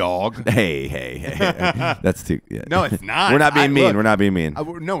ass, dog. hey. That's too. Yeah. No, it's not. We're not being mean. We're not being mean.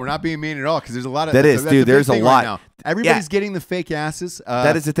 No, we're not being mean at all. Because there's a lot of dude. There's a lot. Right, everybody's getting the fake asses.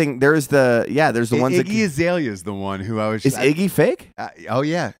 That is the thing. There's the ones that Iggy Azalea is the one who I was. Is Iggy fake? Oh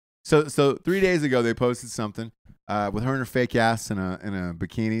yeah. So 3 days ago they posted something with her and her fake ass in a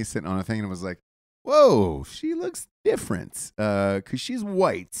bikini sitting on a thing, and it was like, whoa, she looks different because she's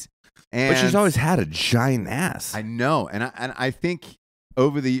white. But she's always had a giant ass. I know, and I think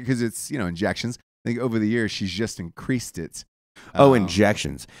over the because it's injections. I think over the years she's just increased it.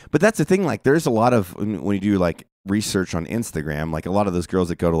 Injections. But that's the thing. Like, there's a lot of when you do like research on Instagram, like a lot of those girls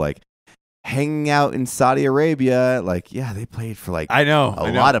that go to like hanging out in Saudi Arabia, like they played for like a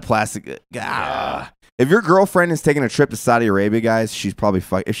lot of plastic. If your girlfriend is taking a trip to Saudi Arabia, guys, she's probably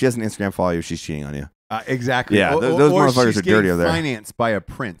if she has an Instagram follow you, she's cheating on you. Exactly. Yeah, those motherfuckers are dirty over there. Financed by a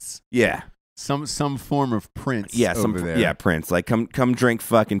prince. Yeah, some form of prince. Yeah, prince. Like come drink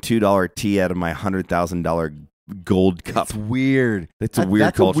fucking $2 tea out of my $100,000 gold cup. It's weird. It's a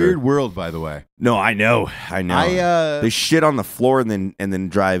weird culture. That's a weird world, by the way. No, I know. They shit on the floor and then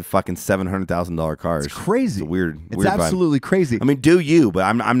drive fucking $700,000 cars. It's crazy. It's weird. It's absolutely vibe. Crazy. I mean, do you? But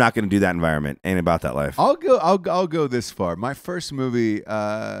I'm not going to do that environment. Ain't about that life. I'll go this far. My first movie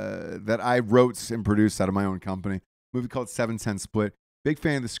that I wrote and produced out of my own company, a movie called 710 Split. Big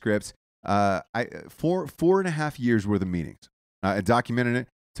fan of the scripts. 4.5 years worth of meetings. I documented it.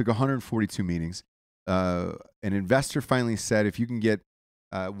 Took 142 meetings. An investor finally said, if you can get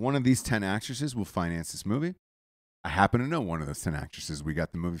one of these 10 actresses, we'll finance this movie. I happen to know one of those 10 actresses. We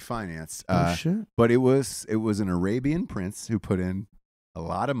got the movie financed. Shit. But it was an Arabian prince who put in a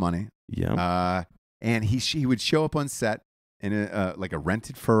lot of money. Yeah. And he would show up on set in like a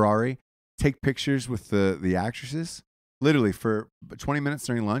rented Ferrari, take pictures with the actresses, literally for 20 minutes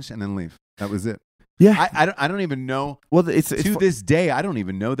during lunch, and then leave. That was it. Yeah, I don't even know. Well, it's to this day, I don't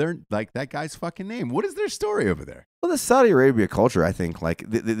even know that guy's fucking name. What is their story over there? Well, the Saudi Arabia culture, I think, like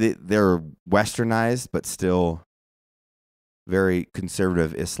they're westernized, but still very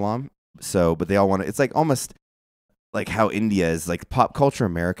conservative Islam. So, but they all want to. It's like almost like how India is like pop culture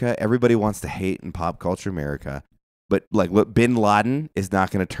America. Everybody wants to hate in pop culture America, but like what Bin Laden is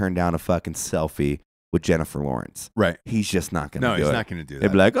not going to turn down a fucking selfie with Jennifer Lawrence. Right. He's just not going to do it. No, he's not going to do that.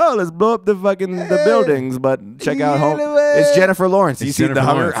 They'd be like, oh, let's blow up the buildings, but check out home. It's Jennifer Lawrence. You see the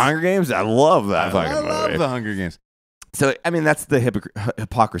Hunger Games? I love that fucking movie. I love the Hunger Games. So, I mean, that's the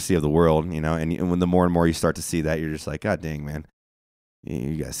hypocrisy of the world, and when the more and more you start to see that, you're just like, God dang, man.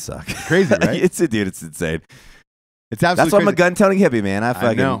 You guys suck. Crazy, right? Dude, it's insane. It's absolutely That's why I'm a gun-toting hippie, man.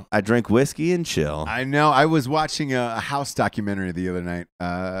 I drink whiskey and chill. I know. I was watching a house documentary the other night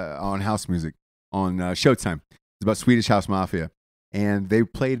on house music on Showtime. It's about Swedish House Mafia, and they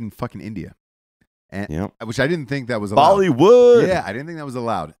played in fucking India, and which I didn't think that was allowed. Bollywood. Yeah, I didn't think that was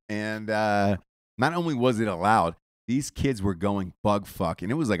allowed. And not only was it allowed, these kids were going bug fuck, and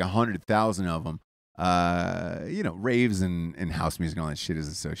it was like 100,000 of them. Raves and house music and all that shit is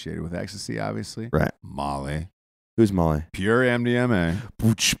associated with ecstasy, obviously. Right. Molly. Who's Molly? Pure MDMA.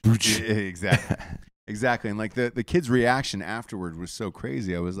 Booch. Yeah, exactly. Exactly. And like the kid's reaction afterward was so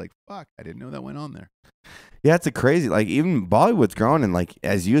crazy. I was like, fuck, I didn't know that went on there. Yeah, it's a crazy, like even Bollywood's growing, and like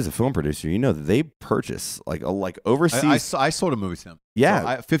as you as a film producer, you know that they purchase like overseas. I sold a movie to them.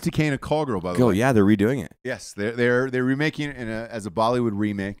 Yeah. So $50K in a call girl, by the way. Yeah, they're redoing it. Yes, they're remaking it as a Bollywood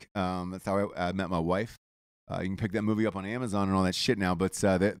remake. That's how I met my wife. You can pick that movie up on Amazon and all that shit now. But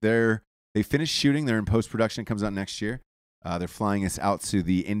they finished shooting. They're in post-production. It comes out next year. They're flying us out to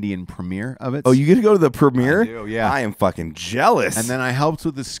the Indian premiere of it. Oh, you get to go to the premiere? I do, yeah. I am fucking jealous. And then I helped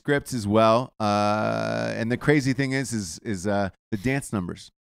with the script as well. And the crazy thing is the dance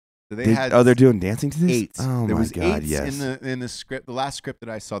numbers. So they're doing dancing to this? 8. Oh, there my was God, 8 yes. in the script. The last script that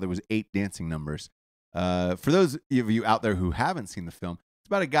I saw, there was 8 dancing numbers. For those of you out there who haven't seen the film, it's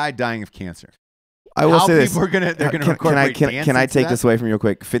about a guy dying of cancer. I will say this. They're gonna incorporate can I take this away from you real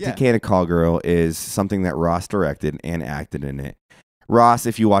quick? 50K Yeah. and a Call Girl is something that Ross directed and acted in it. Ross,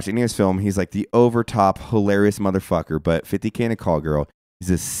 if you watch any of his film, he's like the overtop hilarious motherfucker. But 50K and a Call Girl is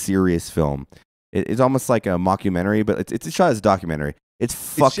a serious film. It's almost like a mockumentary, but it's shot as a documentary. It's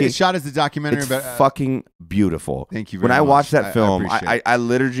shot as a documentary, but fucking beautiful. Thank you very much. When I watched that film, I I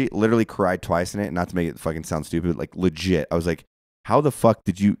literally cried twice in it. Not to make it fucking sound stupid, like legit. I was like, how the fuck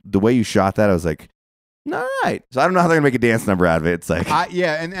did you? The way you shot that, I was like, all right. So I don't know how they're gonna make a dance number out of it. It's like,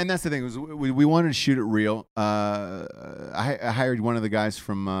 and that's the thing was we wanted to shoot it real. I hired one of the guys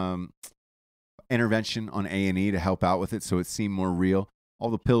from Intervention on A&E to help out with it, so it seemed more real. All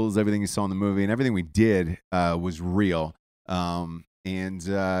the pills, everything you saw in the movie, and everything we did was real. So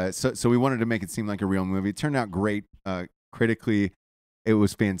we wanted to make it seem like a real movie. It turned out great. Critically, it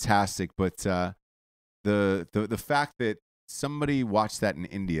was fantastic. But the fact that somebody watched that in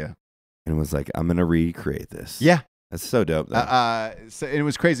India and was like, I'm gonna recreate this. Yeah, that's so dope. So it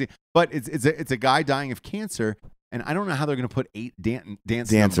was crazy. But it's a guy dying of cancer, and I don't know how they're gonna put 8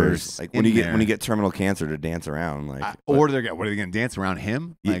 dancers numbers like when you get terminal cancer to dance around, like what are they gonna dance around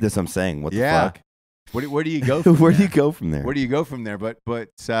him? Like, that's what I'm saying. What the fuck? Where do you go? From Where there? do you go from there? Where do you go from there? But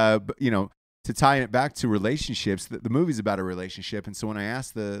you know, to tie it back to relationships, the movie's about a relationship. And so when I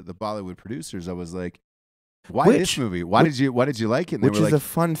asked the Bollywood producers, I was like, "Why this movie? Why did you like it?" And which is like, a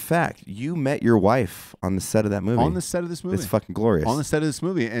fun fact. You met your wife on the set of that movie. On the set of this movie. It's fucking glorious. On the set of this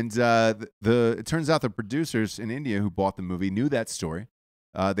movie, and it turns out the producers in India who bought the movie knew that story.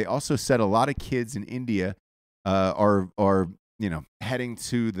 They also said a lot of kids in India are heading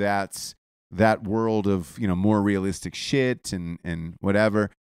to that world of more realistic shit and whatever,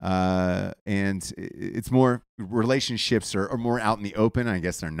 and it's more relationships are more out in the open. I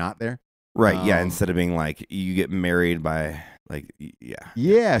guess they're not there, right? Yeah, instead of being like you get married by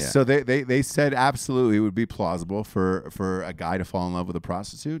yeah. So they said absolutely it would be plausible for a guy to fall in love with a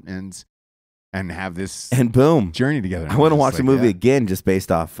prostitute and have this and boom journey together. I want to watch the movie again just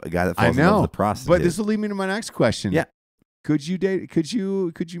based off a guy that falls in love with a prostitute. But this will lead me to my next question. Yeah. Could you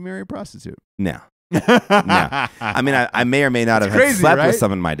marry a prostitute? No. No. I mean, I may or may not have slept with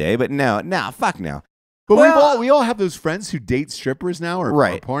some in my day, but no, fuck no. But we all have those friends who date strippers now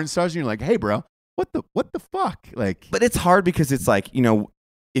or porn stars, and you're like, hey, bro, what the fuck? Like, but it's hard because it's like,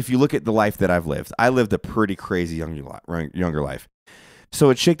 if you look at the life that I've lived, I lived a pretty crazy younger life. So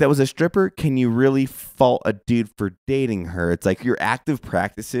a chick that was a stripper, can you really fault a dude for dating her? It's like your active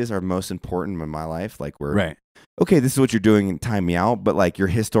practices are most important in my life. Like okay, this is what you're doing and time me out, but like your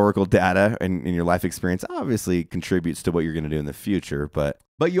historical data and your life experience obviously contributes to what you're going to do in the future. But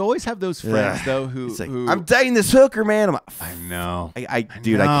you always have those friends though who I'm dating this hooker, man. I'm like, I know. I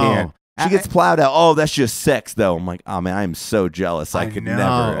can't. She gets plowed out. Oh, that's just sex, though. I'm like, oh man, I'm so jealous. I could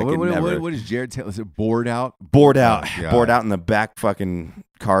never. What is Jared Taylor? Is it bored out? Bored out in the back fucking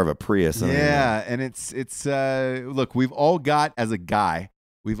car of a Prius. Yeah, and it's look, we've all got as a guy,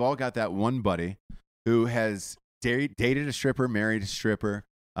 we've all got that one buddy who has dated a stripper, married a stripper,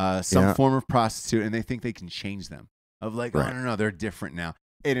 some form of prostitute, and they think they can change them. Of like, oh no, they're different now,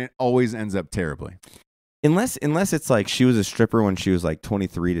 and it always ends up terribly. Unless it's like she was a stripper when she was like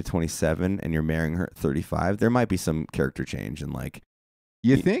 23 to 27 and you're marrying her at 35, there might be some character change and like.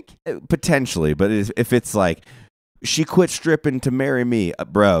 You think? Potentially, but if it's like she quit stripping to marry me,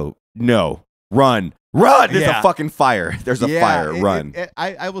 bro, no, run. There's a fucking fire. There's a fire. Run.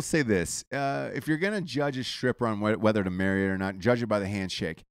 I will say this. If you're going to judge a stripper on whether to marry it or not, judge it by the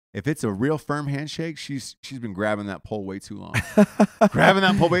handshake. If it's a real firm handshake, she's been grabbing that pole way too long. Grabbing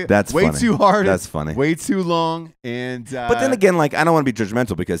that pole way too hard. That's funny. Way too long. And but then again, like I don't want to be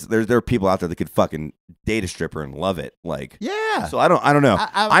judgmental because there are people out there that could fucking date a stripper and love it. Like So I don't know.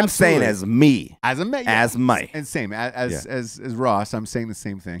 I'm saying as me. As a man. As my. And same as Ross, I'm saying the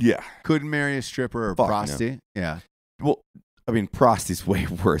same thing. Yeah. Couldn't marry a stripper or prostitute. No. Yeah. Well, I mean, prostitute's way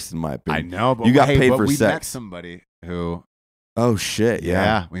worse in my opinion. I know, but you got paid for we sex. Met somebody who. Oh shit!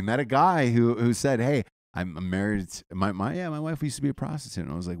 Yeah, we met a guy who said, "Hey, I'm married. My wife used to be a prostitute."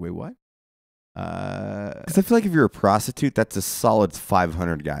 And I was like, "Wait, what?" Because I feel like if you're a prostitute, that's a solid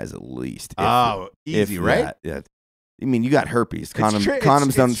 500 guys at least. Easy, right? Yeah. I mean, you got herpes.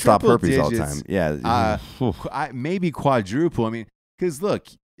 Condoms don't stop herpes all the time. Yeah. Maybe quadruple. I mean, because look.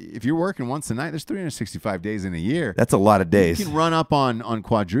 If you're working once a night, there's 365 days in a year. That's a lot of days. You can run up on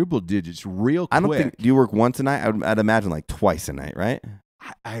quadruple digits real quick. I don't think. Do you work once a night? I'd imagine like twice a night, right?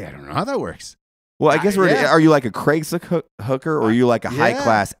 I don't know how that works. Well, I guess are you like a Craigslist hooker, or are you like a high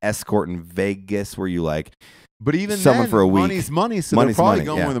class escort in Vegas, where you like? But even someone for a week. Money's money, so they're probably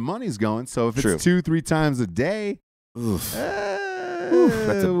going where the money's going. So if it's 2-3 times a day,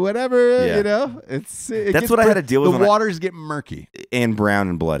 whatever, that's what I had to deal with. The waters get murky and brown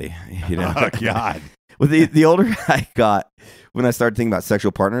and bloody. Oh God! Well, the older I got, when I started thinking about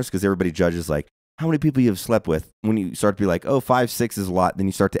sexual partners, because everybody judges like how many people you have slept with. When you start to be like, oh, 5, 6 is a lot, then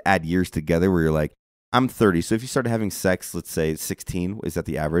you start to add years together where you're like, I'm 30. So if you started having sex, let's say 16, is that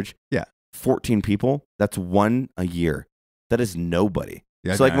the average? Yeah. 14 people, that's 1 a year. That is nobody.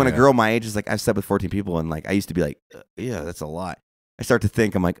 Yeah, so like when a girl my age is like, I've slept with 14 people, and like I used to be like, yeah, that's a lot. I start to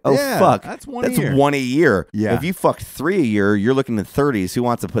think, I'm like, oh, fuck. That's one a year. Yeah. If you fucked 3 a year, you're looking at 30s. Who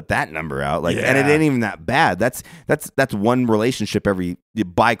wants to put that number out? Like, and it ain't even that bad. That's one relationship every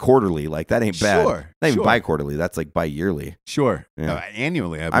bi-quarterly. Like, that ain't bad. Sure. Not even bi-quarterly. That's like bi-yearly. Sure. Yeah.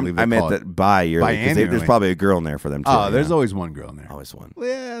 Annually, I believe I meant that bi-yearly. Because there's probably a girl in there for them, too. Oh, there's always one girl in there. Always one. Well,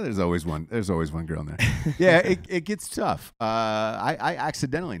 yeah, there's always one. There's always one girl in there. Yeah, it gets tough. I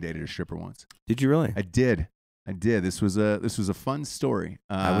accidentally dated a stripper once. Did you really? I did. This was a fun story.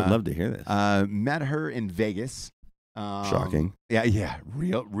 I would love to hear this. Met her in Vegas. Shocking. Yeah,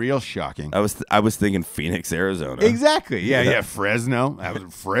 real shocking. I was thinking Phoenix, Arizona. Exactly. Yeah. Fresno. I was in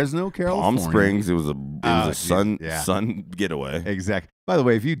Fresno, California. Palm Springs. It was a sun getaway. Exactly. By the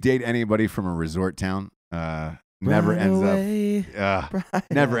way, if you date anybody from a resort town, never ends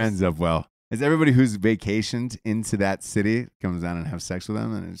up well. It's everybody who's vacationed into that city comes down and have sex with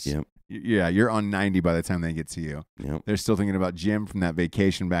them, and it's you're on 90 by the time they get to you. Yep. They're still thinking about Jim from that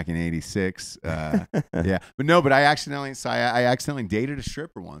vacation back in '86. But I accidentally dated a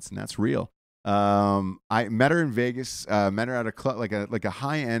stripper once, and that's real. I met her in Vegas. Met her at a club, like a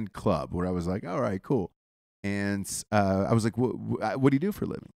high end club, where I was like, all right, cool. And I was like, what do you do for a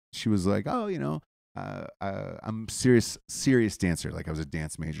living? She was like, oh, I'm serious dancer. Like I was a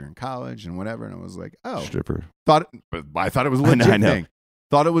dance major in college and whatever. And I was like, oh, stripper. I thought it was a legit thing.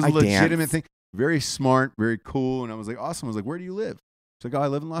 Thought it was a legitimate thing. Very smart, very cool. And I was like, awesome. I was like, where do you live? She's like, oh, I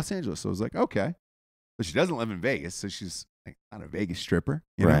live in Los Angeles. So I was like, okay. But she doesn't live in Vegas, so she's like not a Vegas stripper,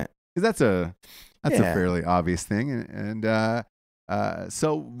 right? Because that's a fairly obvious thing. And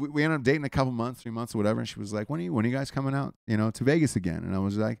so we ended up dating a couple months, 3 months or whatever. And she was like, when are you guys coming out, to Vegas again? And I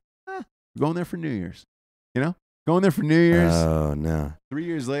was like, we're going there for New Year's, going there for New Year's. Oh no! 3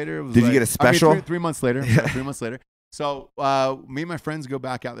 years later, it was Did you get a special? 3 months later. 3 months later. So me and my friends go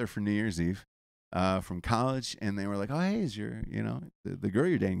back out there for New Year's Eve from college, and they were like, "Oh, hey, is your, the girl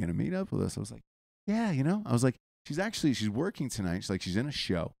you're dating gonna meet up with us?" I was like, "Yeah, I was like, she's working tonight. She's in a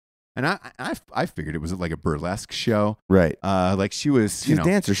show." And I figured it was like a burlesque show, right? Like she's a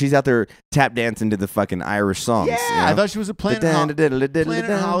dancer. She's out there tap dancing to the fucking Irish songs. Yeah, I thought she was a Planet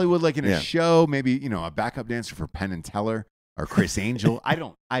Hollywood, like in a show, maybe a backup dancer for Penn and Teller or Chris Angel. I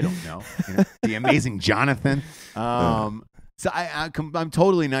don't know. The Amazing Jonathan. So I'm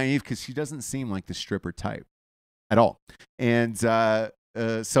totally naive because she doesn't seem like the stripper type at all. And so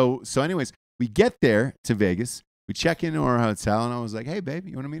anyways, we get there to Vegas. We check into our hotel, and I was like, "Hey, baby,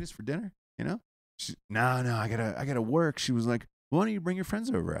 you want to meet us for dinner?" She's, no, I gotta work. She was like, "Why don't you bring your friends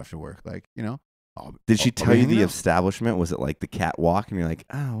over after work?" Like, Did she tell you the establishment? Was it like the catwalk? And you're like,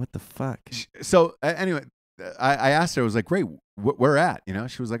 "Oh, what the fuck?" So anyway, I asked her. I was like, "Great, where at?"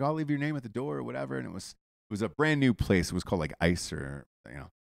 She was like, "I'll leave your name at the door or whatever." And it was a brand new place. It was called like Ice or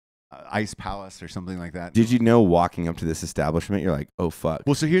Ice Palace or something like that. Did you know walking up to this establishment, you're like, oh, fuck?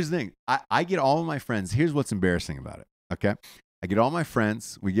 Well, so here's the thing. I get all of my friends. Here's what's embarrassing about it, okay? I get all my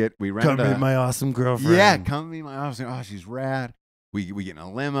friends. We rent come meet my awesome girlfriend. Yeah, come meet my awesome. Oh, she's rad. We get in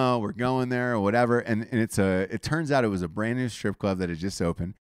a limo. We're going there or whatever. And it turns out it was a brand new strip club that had just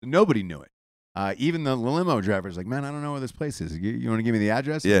opened. Nobody knew it. Even the limo driver's like, man, I don't know where this place is. You want to give me the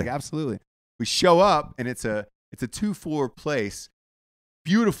address? Yeah. Like, absolutely. We show up, and it's a 2-floor place.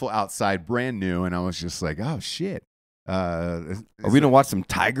 Beautiful outside, brand new, and I was just like, "Oh shit!" Are we gonna watch some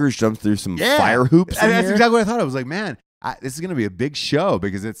tigers jump through some fire hoops? And that's exactly what I thought. I was like, "Man, this is gonna be a big show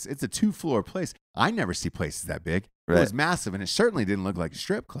because it's a 2-floor place. I never see places that big. It was massive, and it certainly didn't look like a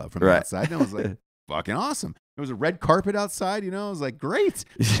strip club from the outside. And I was like, fucking awesome. There was a red carpet outside. I was like, great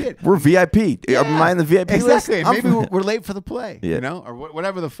shit. We're VIP. Yeah, am I in the VIP list? Exactly. Maybe we're late for the play. Or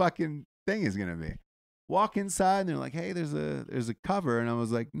whatever the fucking thing is gonna be. Walk inside, and they're like, "Hey, there's a cover," and I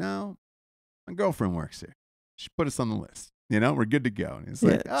was like, "No, my girlfriend works here. She put us on the list. We're good to go." And he's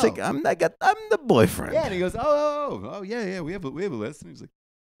like, it's like I'm the boyfriend. Yeah, and he goes, "Oh, yeah, we have a list." And he's like,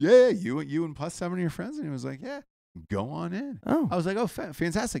 "Yeah, you and plus 7 of your friends." And he was like, "Yeah, go on in." Oh, I was like, "Oh,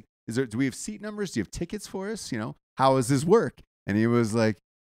 fantastic. Do we have seat numbers? Do you have tickets for us? How does this work?" And he was like,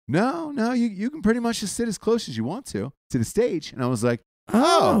 "No, you can pretty much just sit as close as you want to the stage." And I was like,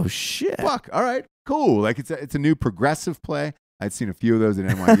 "Oh shit, fuck, all right, cool." Like it's a new progressive play. I'd seen a few of those at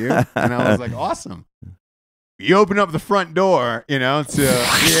NYU, and I was like, awesome. You open up the front door, well,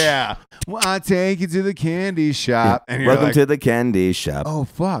 I'll take you to the candy shop. Yeah. And welcome to the candy shop. Oh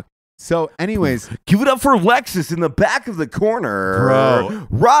fuck. So, anyways, give it up for Lexus in the back of the corner, bro.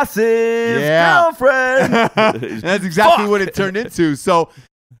 Ross's girlfriend. That's exactly what it turned into. So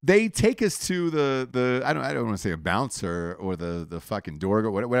they take us to the I don't want to say a bouncer or the fucking door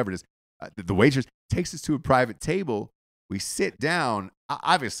or whatever it is. The waitress takes us to a private table. We sit down.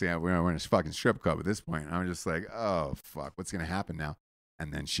 Obviously, we're in a fucking strip club at this point. I'm just like, oh fuck, what's gonna happen now?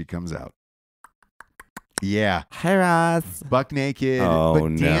 And then she comes out. Yeah. Hey, Ross. Buck naked, Oh,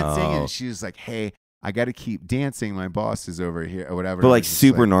 but dancing. no. And she was like, hey, I got to keep dancing. My boss is over here or whatever. But And I like was just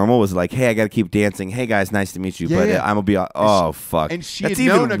super normal was like, hey, I got to keep dancing. Hey, guys, nice to meet you. Yeah, but yeah. I'm going to be, oh, fuck. And she That's had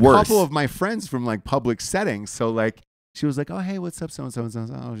even known a worse. couple of my friends from like public settings. So like, she was like, oh, hey, what's up? So-and-so and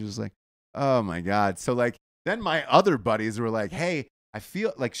so-and-so. I was just like, oh my God. So like, then my other buddies were like, hey, I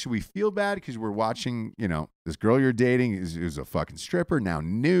feel like, should we feel bad? Because we're watching, this girl you're dating is a fucking stripper now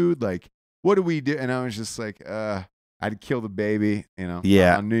nude. Like, what do we do? And I was just like, I'd kill the baby,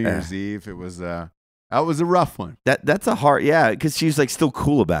 Yeah. on New Year's Eve. It was, that was a rough one. That's a hard, yeah, because she's like still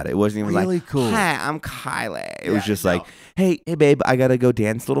cool about it. It wasn't even Really like, cool. hi, I'm Kylie. It Yeah, was just no. like, hey, babe, I got to go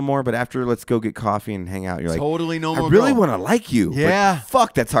dance a little more, but after let's go get coffee and hang out. You're like, Totally normal I really girl. want to like you. Yeah. But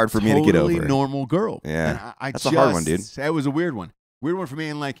fuck, that's hard for me to get over. Totally normal girl. Yeah. And I That's just, a hard one, dude. That was a weird one. Weird one for me.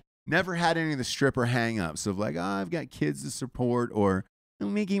 And like, never had any of the stripper hang-ups of like, oh, I've got kids to support, or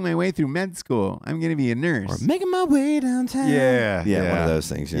I'm making my way through med school. I'm going to be a nurse. Or making my way downtown. Yeah, Yeah, one of those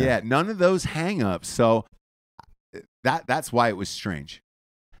things. Yeah. Yeah, none of those hang-ups. So that's why it was strange.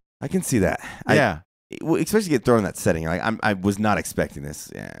 I can see that. Well, especially get thrown in that setting. Like I was not expecting this,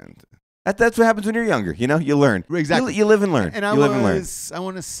 and that's what happens when you're younger. You learn. Exactly. You live and learn. And you live and learn. I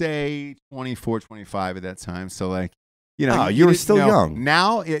want to say 24, 25 at that time. So like, Oh, you were didn't still know. young.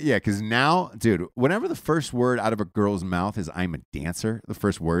 Now, yeah, because now, dude, whenever the first word out of a girl's mouth is "I'm a dancer," the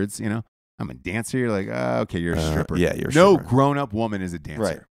first words, I'm a dancer. You're like, okay, you're a stripper. Yeah, you're a no stripper. grown-up woman is a dancer.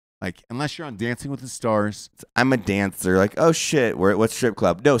 Right. Like, unless you're on Dancing with the Stars. I'm a dancer. Like, oh shit, we're at what strip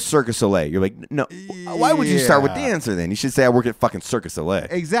club? No, Cirque du Soleil. You're like, no. Why would you start with Yeah. dancer then? You should say I work at fucking Cirque du Soleil.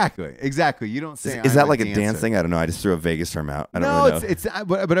 Exactly. You don't say. Is I'm that like a dancer. dance thing? I don't know. I just threw a Vegas term out. I don't No, really know. it's.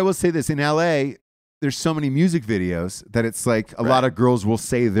 But I will say this: in LA, there's so many music videos that it's like a lot of girls will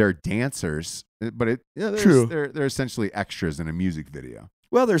say they're dancers, but True. They're essentially extras in a music video.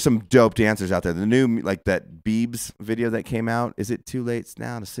 Well, there's some dope dancers out there. The new, like that Biebs video that came out. Is it too late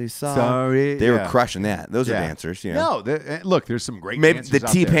now to say sorry? They were crushing that. Those are dancers. No, look, there's some great. Maybe dancers the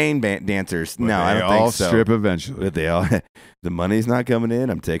out there. T-Pain dancers. But No, I they don't all think so. strip eventually. But they all. The money's not coming in.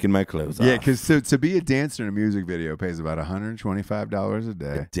 I'm taking my clothes off. Yeah, because to be a dancer in a music video pays about $125 a day.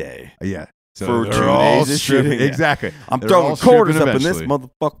 a day. Yeah. So For they're 2 all days of stripping. shooting. Exactly. I'm They're throwing all quarters stripping up in this eventually.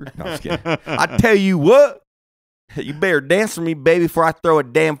 motherfucker. No, I'm just kidding. I tell you what, you better dance for me, baby, before I throw a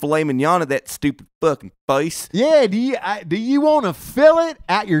damn filet mignon at that stupid fucking face. Yeah, do you want to fill it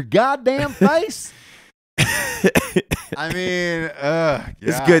at your goddamn face? I mean,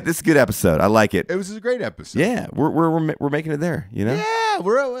 It's good. This is a good episode. I like it. It was a great episode. Yeah, we're making it there. You know, Yeah,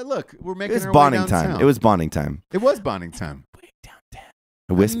 we're making it was our bonding way time. downtown. It was bonding time. It was bonding time.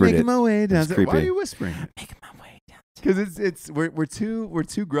 I whispered making it. my way down. It's Why creepy. are you whispering? Making my way down. Because we're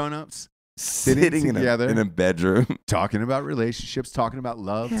two grown-ups Sitting together. in a bedroom. talking about relationships, talking about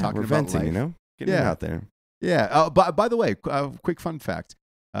love, talking we're about venting. life. You know, getting it Yeah. out there. Yeah. By the way, quick fun fact: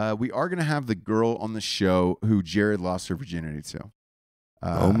 we are going to have the girl on the show who Jared lost her virginity to.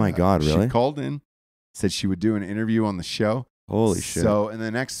 Oh my God, really? She called in, said she would do an interview on the show. Holy shit! So in the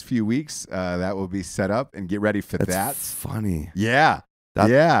next few weeks, that will be set up, and get ready for That's that. funny. Yeah.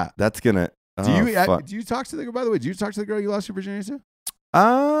 That's gonna. Do you talk to the girl? By the way, do you talk to the girl you lost your virginity to?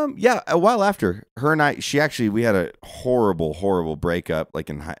 Yeah, a while after her and we had a horrible breakup, like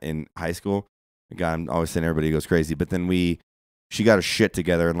in high school. God, I'm always saying everybody goes crazy, but then she got her shit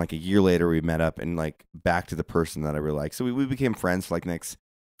together, and like a year later we met up and like back to the person that I really liked. So we became friends for like the next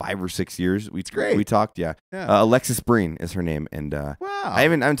 5 or 6 years. great. We talked, yeah. Alexis Breen is her name, and Wow. I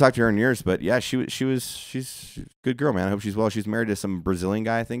haven't talked to her in years, but yeah, she's a good girl, man. I hope she's well. She's married to some Brazilian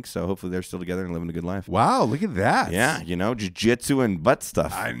guy, I think. So hopefully they're still together and living a good life. Wow, look at that. Yeah, jiu-jitsu and butt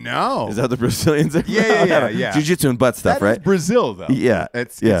stuff. I know. Is that the Brazilians are? Yeah. Jiu-jitsu and butt stuff, That is right? Brazil, though. Yeah.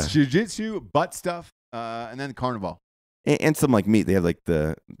 It's jiu-jitsu, butt stuff, and then carnival. And some like meat. They have like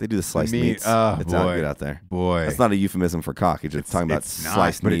they do the sliced meat. meats. Oh, it's boy. out good out there. Boy. That's not a euphemism for cock. It's just talking about It's not,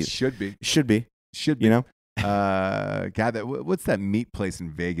 sliced but meat. it should be. Should be. Should be. You know? God, what's that meat place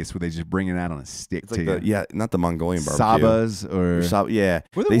in Vegas where they just bring it out on a stick It's to like you? not the Mongolian barbecue. Sabas or Yeah.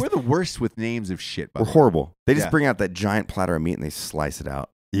 we're the worst with names of shit. We're horrible. They just Yeah. bring out that giant platter of meat and they slice it out.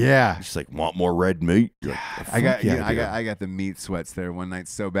 Yeah. It's just like, want more red meat? You're like, I got the meat sweats there one night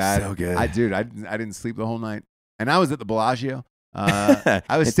so bad. So good. I didn't sleep the whole night, and I was at the Bellagio. I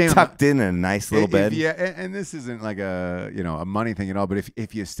was It's staying tucked in a nice little bed. Yeah, and this isn't like a money thing at all. But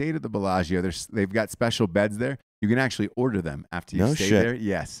if you stayed at the Bellagio, they've got special beds there. You can actually order them after you stay there.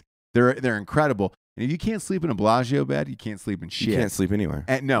 Yes, they're incredible. And if you can't sleep in a Bellagio bed, you can't sleep in shit. You can't sleep anywhere.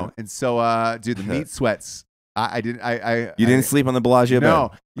 And so dude, the meat sweats. You didn't sleep on the Bellagio bed?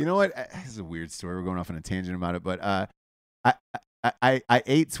 No. You know what? This is a weird story. We're going off on a tangent about it, but I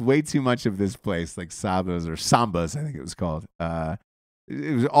ate way too much of this place, like Sambas, I think it was called.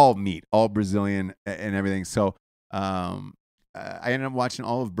 It was all meat, all Brazilian and everything. So I ended up watching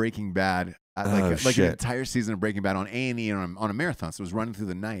all of Breaking Bad, like an entire season of Breaking Bad on A&E and on a marathon. So it was running through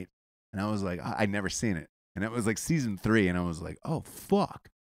the night, and I was like, I'd never seen it, and it was like season 3, and I was like, oh fuck,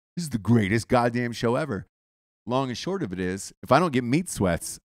 this is the greatest goddamn show ever. Long and short of it is, if I don't get meat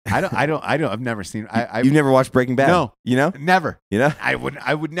sweats, I've never seen. You've never watched Breaking Bad? No, you know, never. You know, I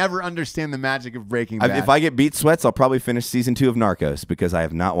would never understand the magic of Breaking Bad. If I get beat sweats, I'll probably finish season 2 of Narcos because I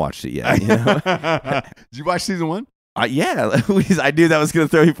have not watched it yet. You know? Did you watch season 1? Yeah, I knew that was going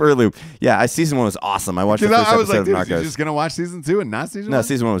to throw you for a loop. Yeah, season 1 was awesome. I watched the first episode of Narcos. You're just going to watch season 2 and not season 1? No,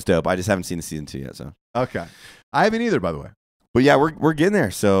 season 1 was dope. I just haven't seen the season 2 yet. So okay, I haven't either, by the way. But yeah, we're getting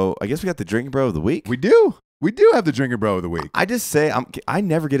there. So I guess we got the Drinkin' Bro of the week. We do have the Drinkin' Bro of the week. I just say I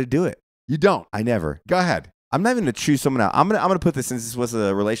never get to do it. You don't. I never. Go ahead. I'm not even gonna choose someone out. I'm gonna put this, since this was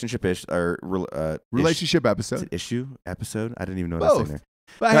a relationship relationship episode. Issue episode. I didn't even know what I was saying there.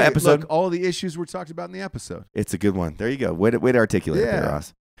 But no, hey, episode. Look, all the issues were talked about in the episode. It's a good one. There you go. Way to articulate it there,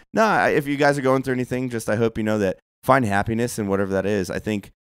 Ross. No, if you guys are going through anything, I hope you know that find happiness in whatever that is. I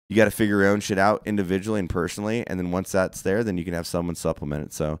think you got to figure your own shit out individually and personally, and then once that's there, then you can have someone supplement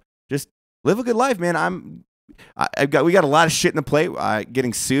it. So just live a good life, man. We got a lot of shit in the plate.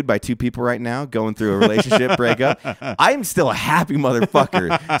 Getting sued by 2 people right now, going through a relationship breakup. I'm still a happy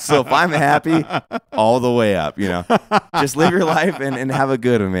motherfucker. So if I'm happy, all the way up, just live your life and have a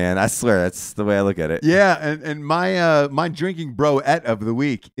good one, man. I swear that's the way I look at it. Yeah, and my drinking bro-ette of the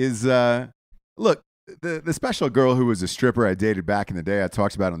week is look, the special girl who was a stripper I dated back in the day. I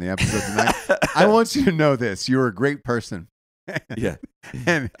talked about on the episode tonight. I want you to know this: you're a great person. Yeah,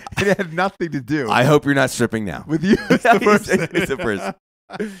 and it had nothing to do. I hope you're not stripping now. With you, it's the person.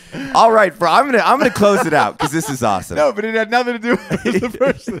 All right, bro. I'm gonna close it out because this is awesome. No, but it had nothing to do with the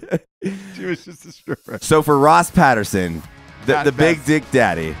person. She was just a stripper. So for Ross Patterson, the Big Dick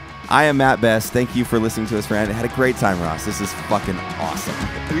Daddy, I am Matt Best. Thank you for listening to us, friend. I had a great time, Ross. This is fucking awesome.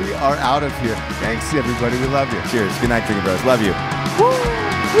 We are out of here. Thanks, everybody. We love you. Cheers. Good night, Drinkin' Bros. Love you. Woo!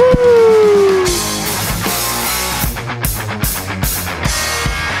 Woo!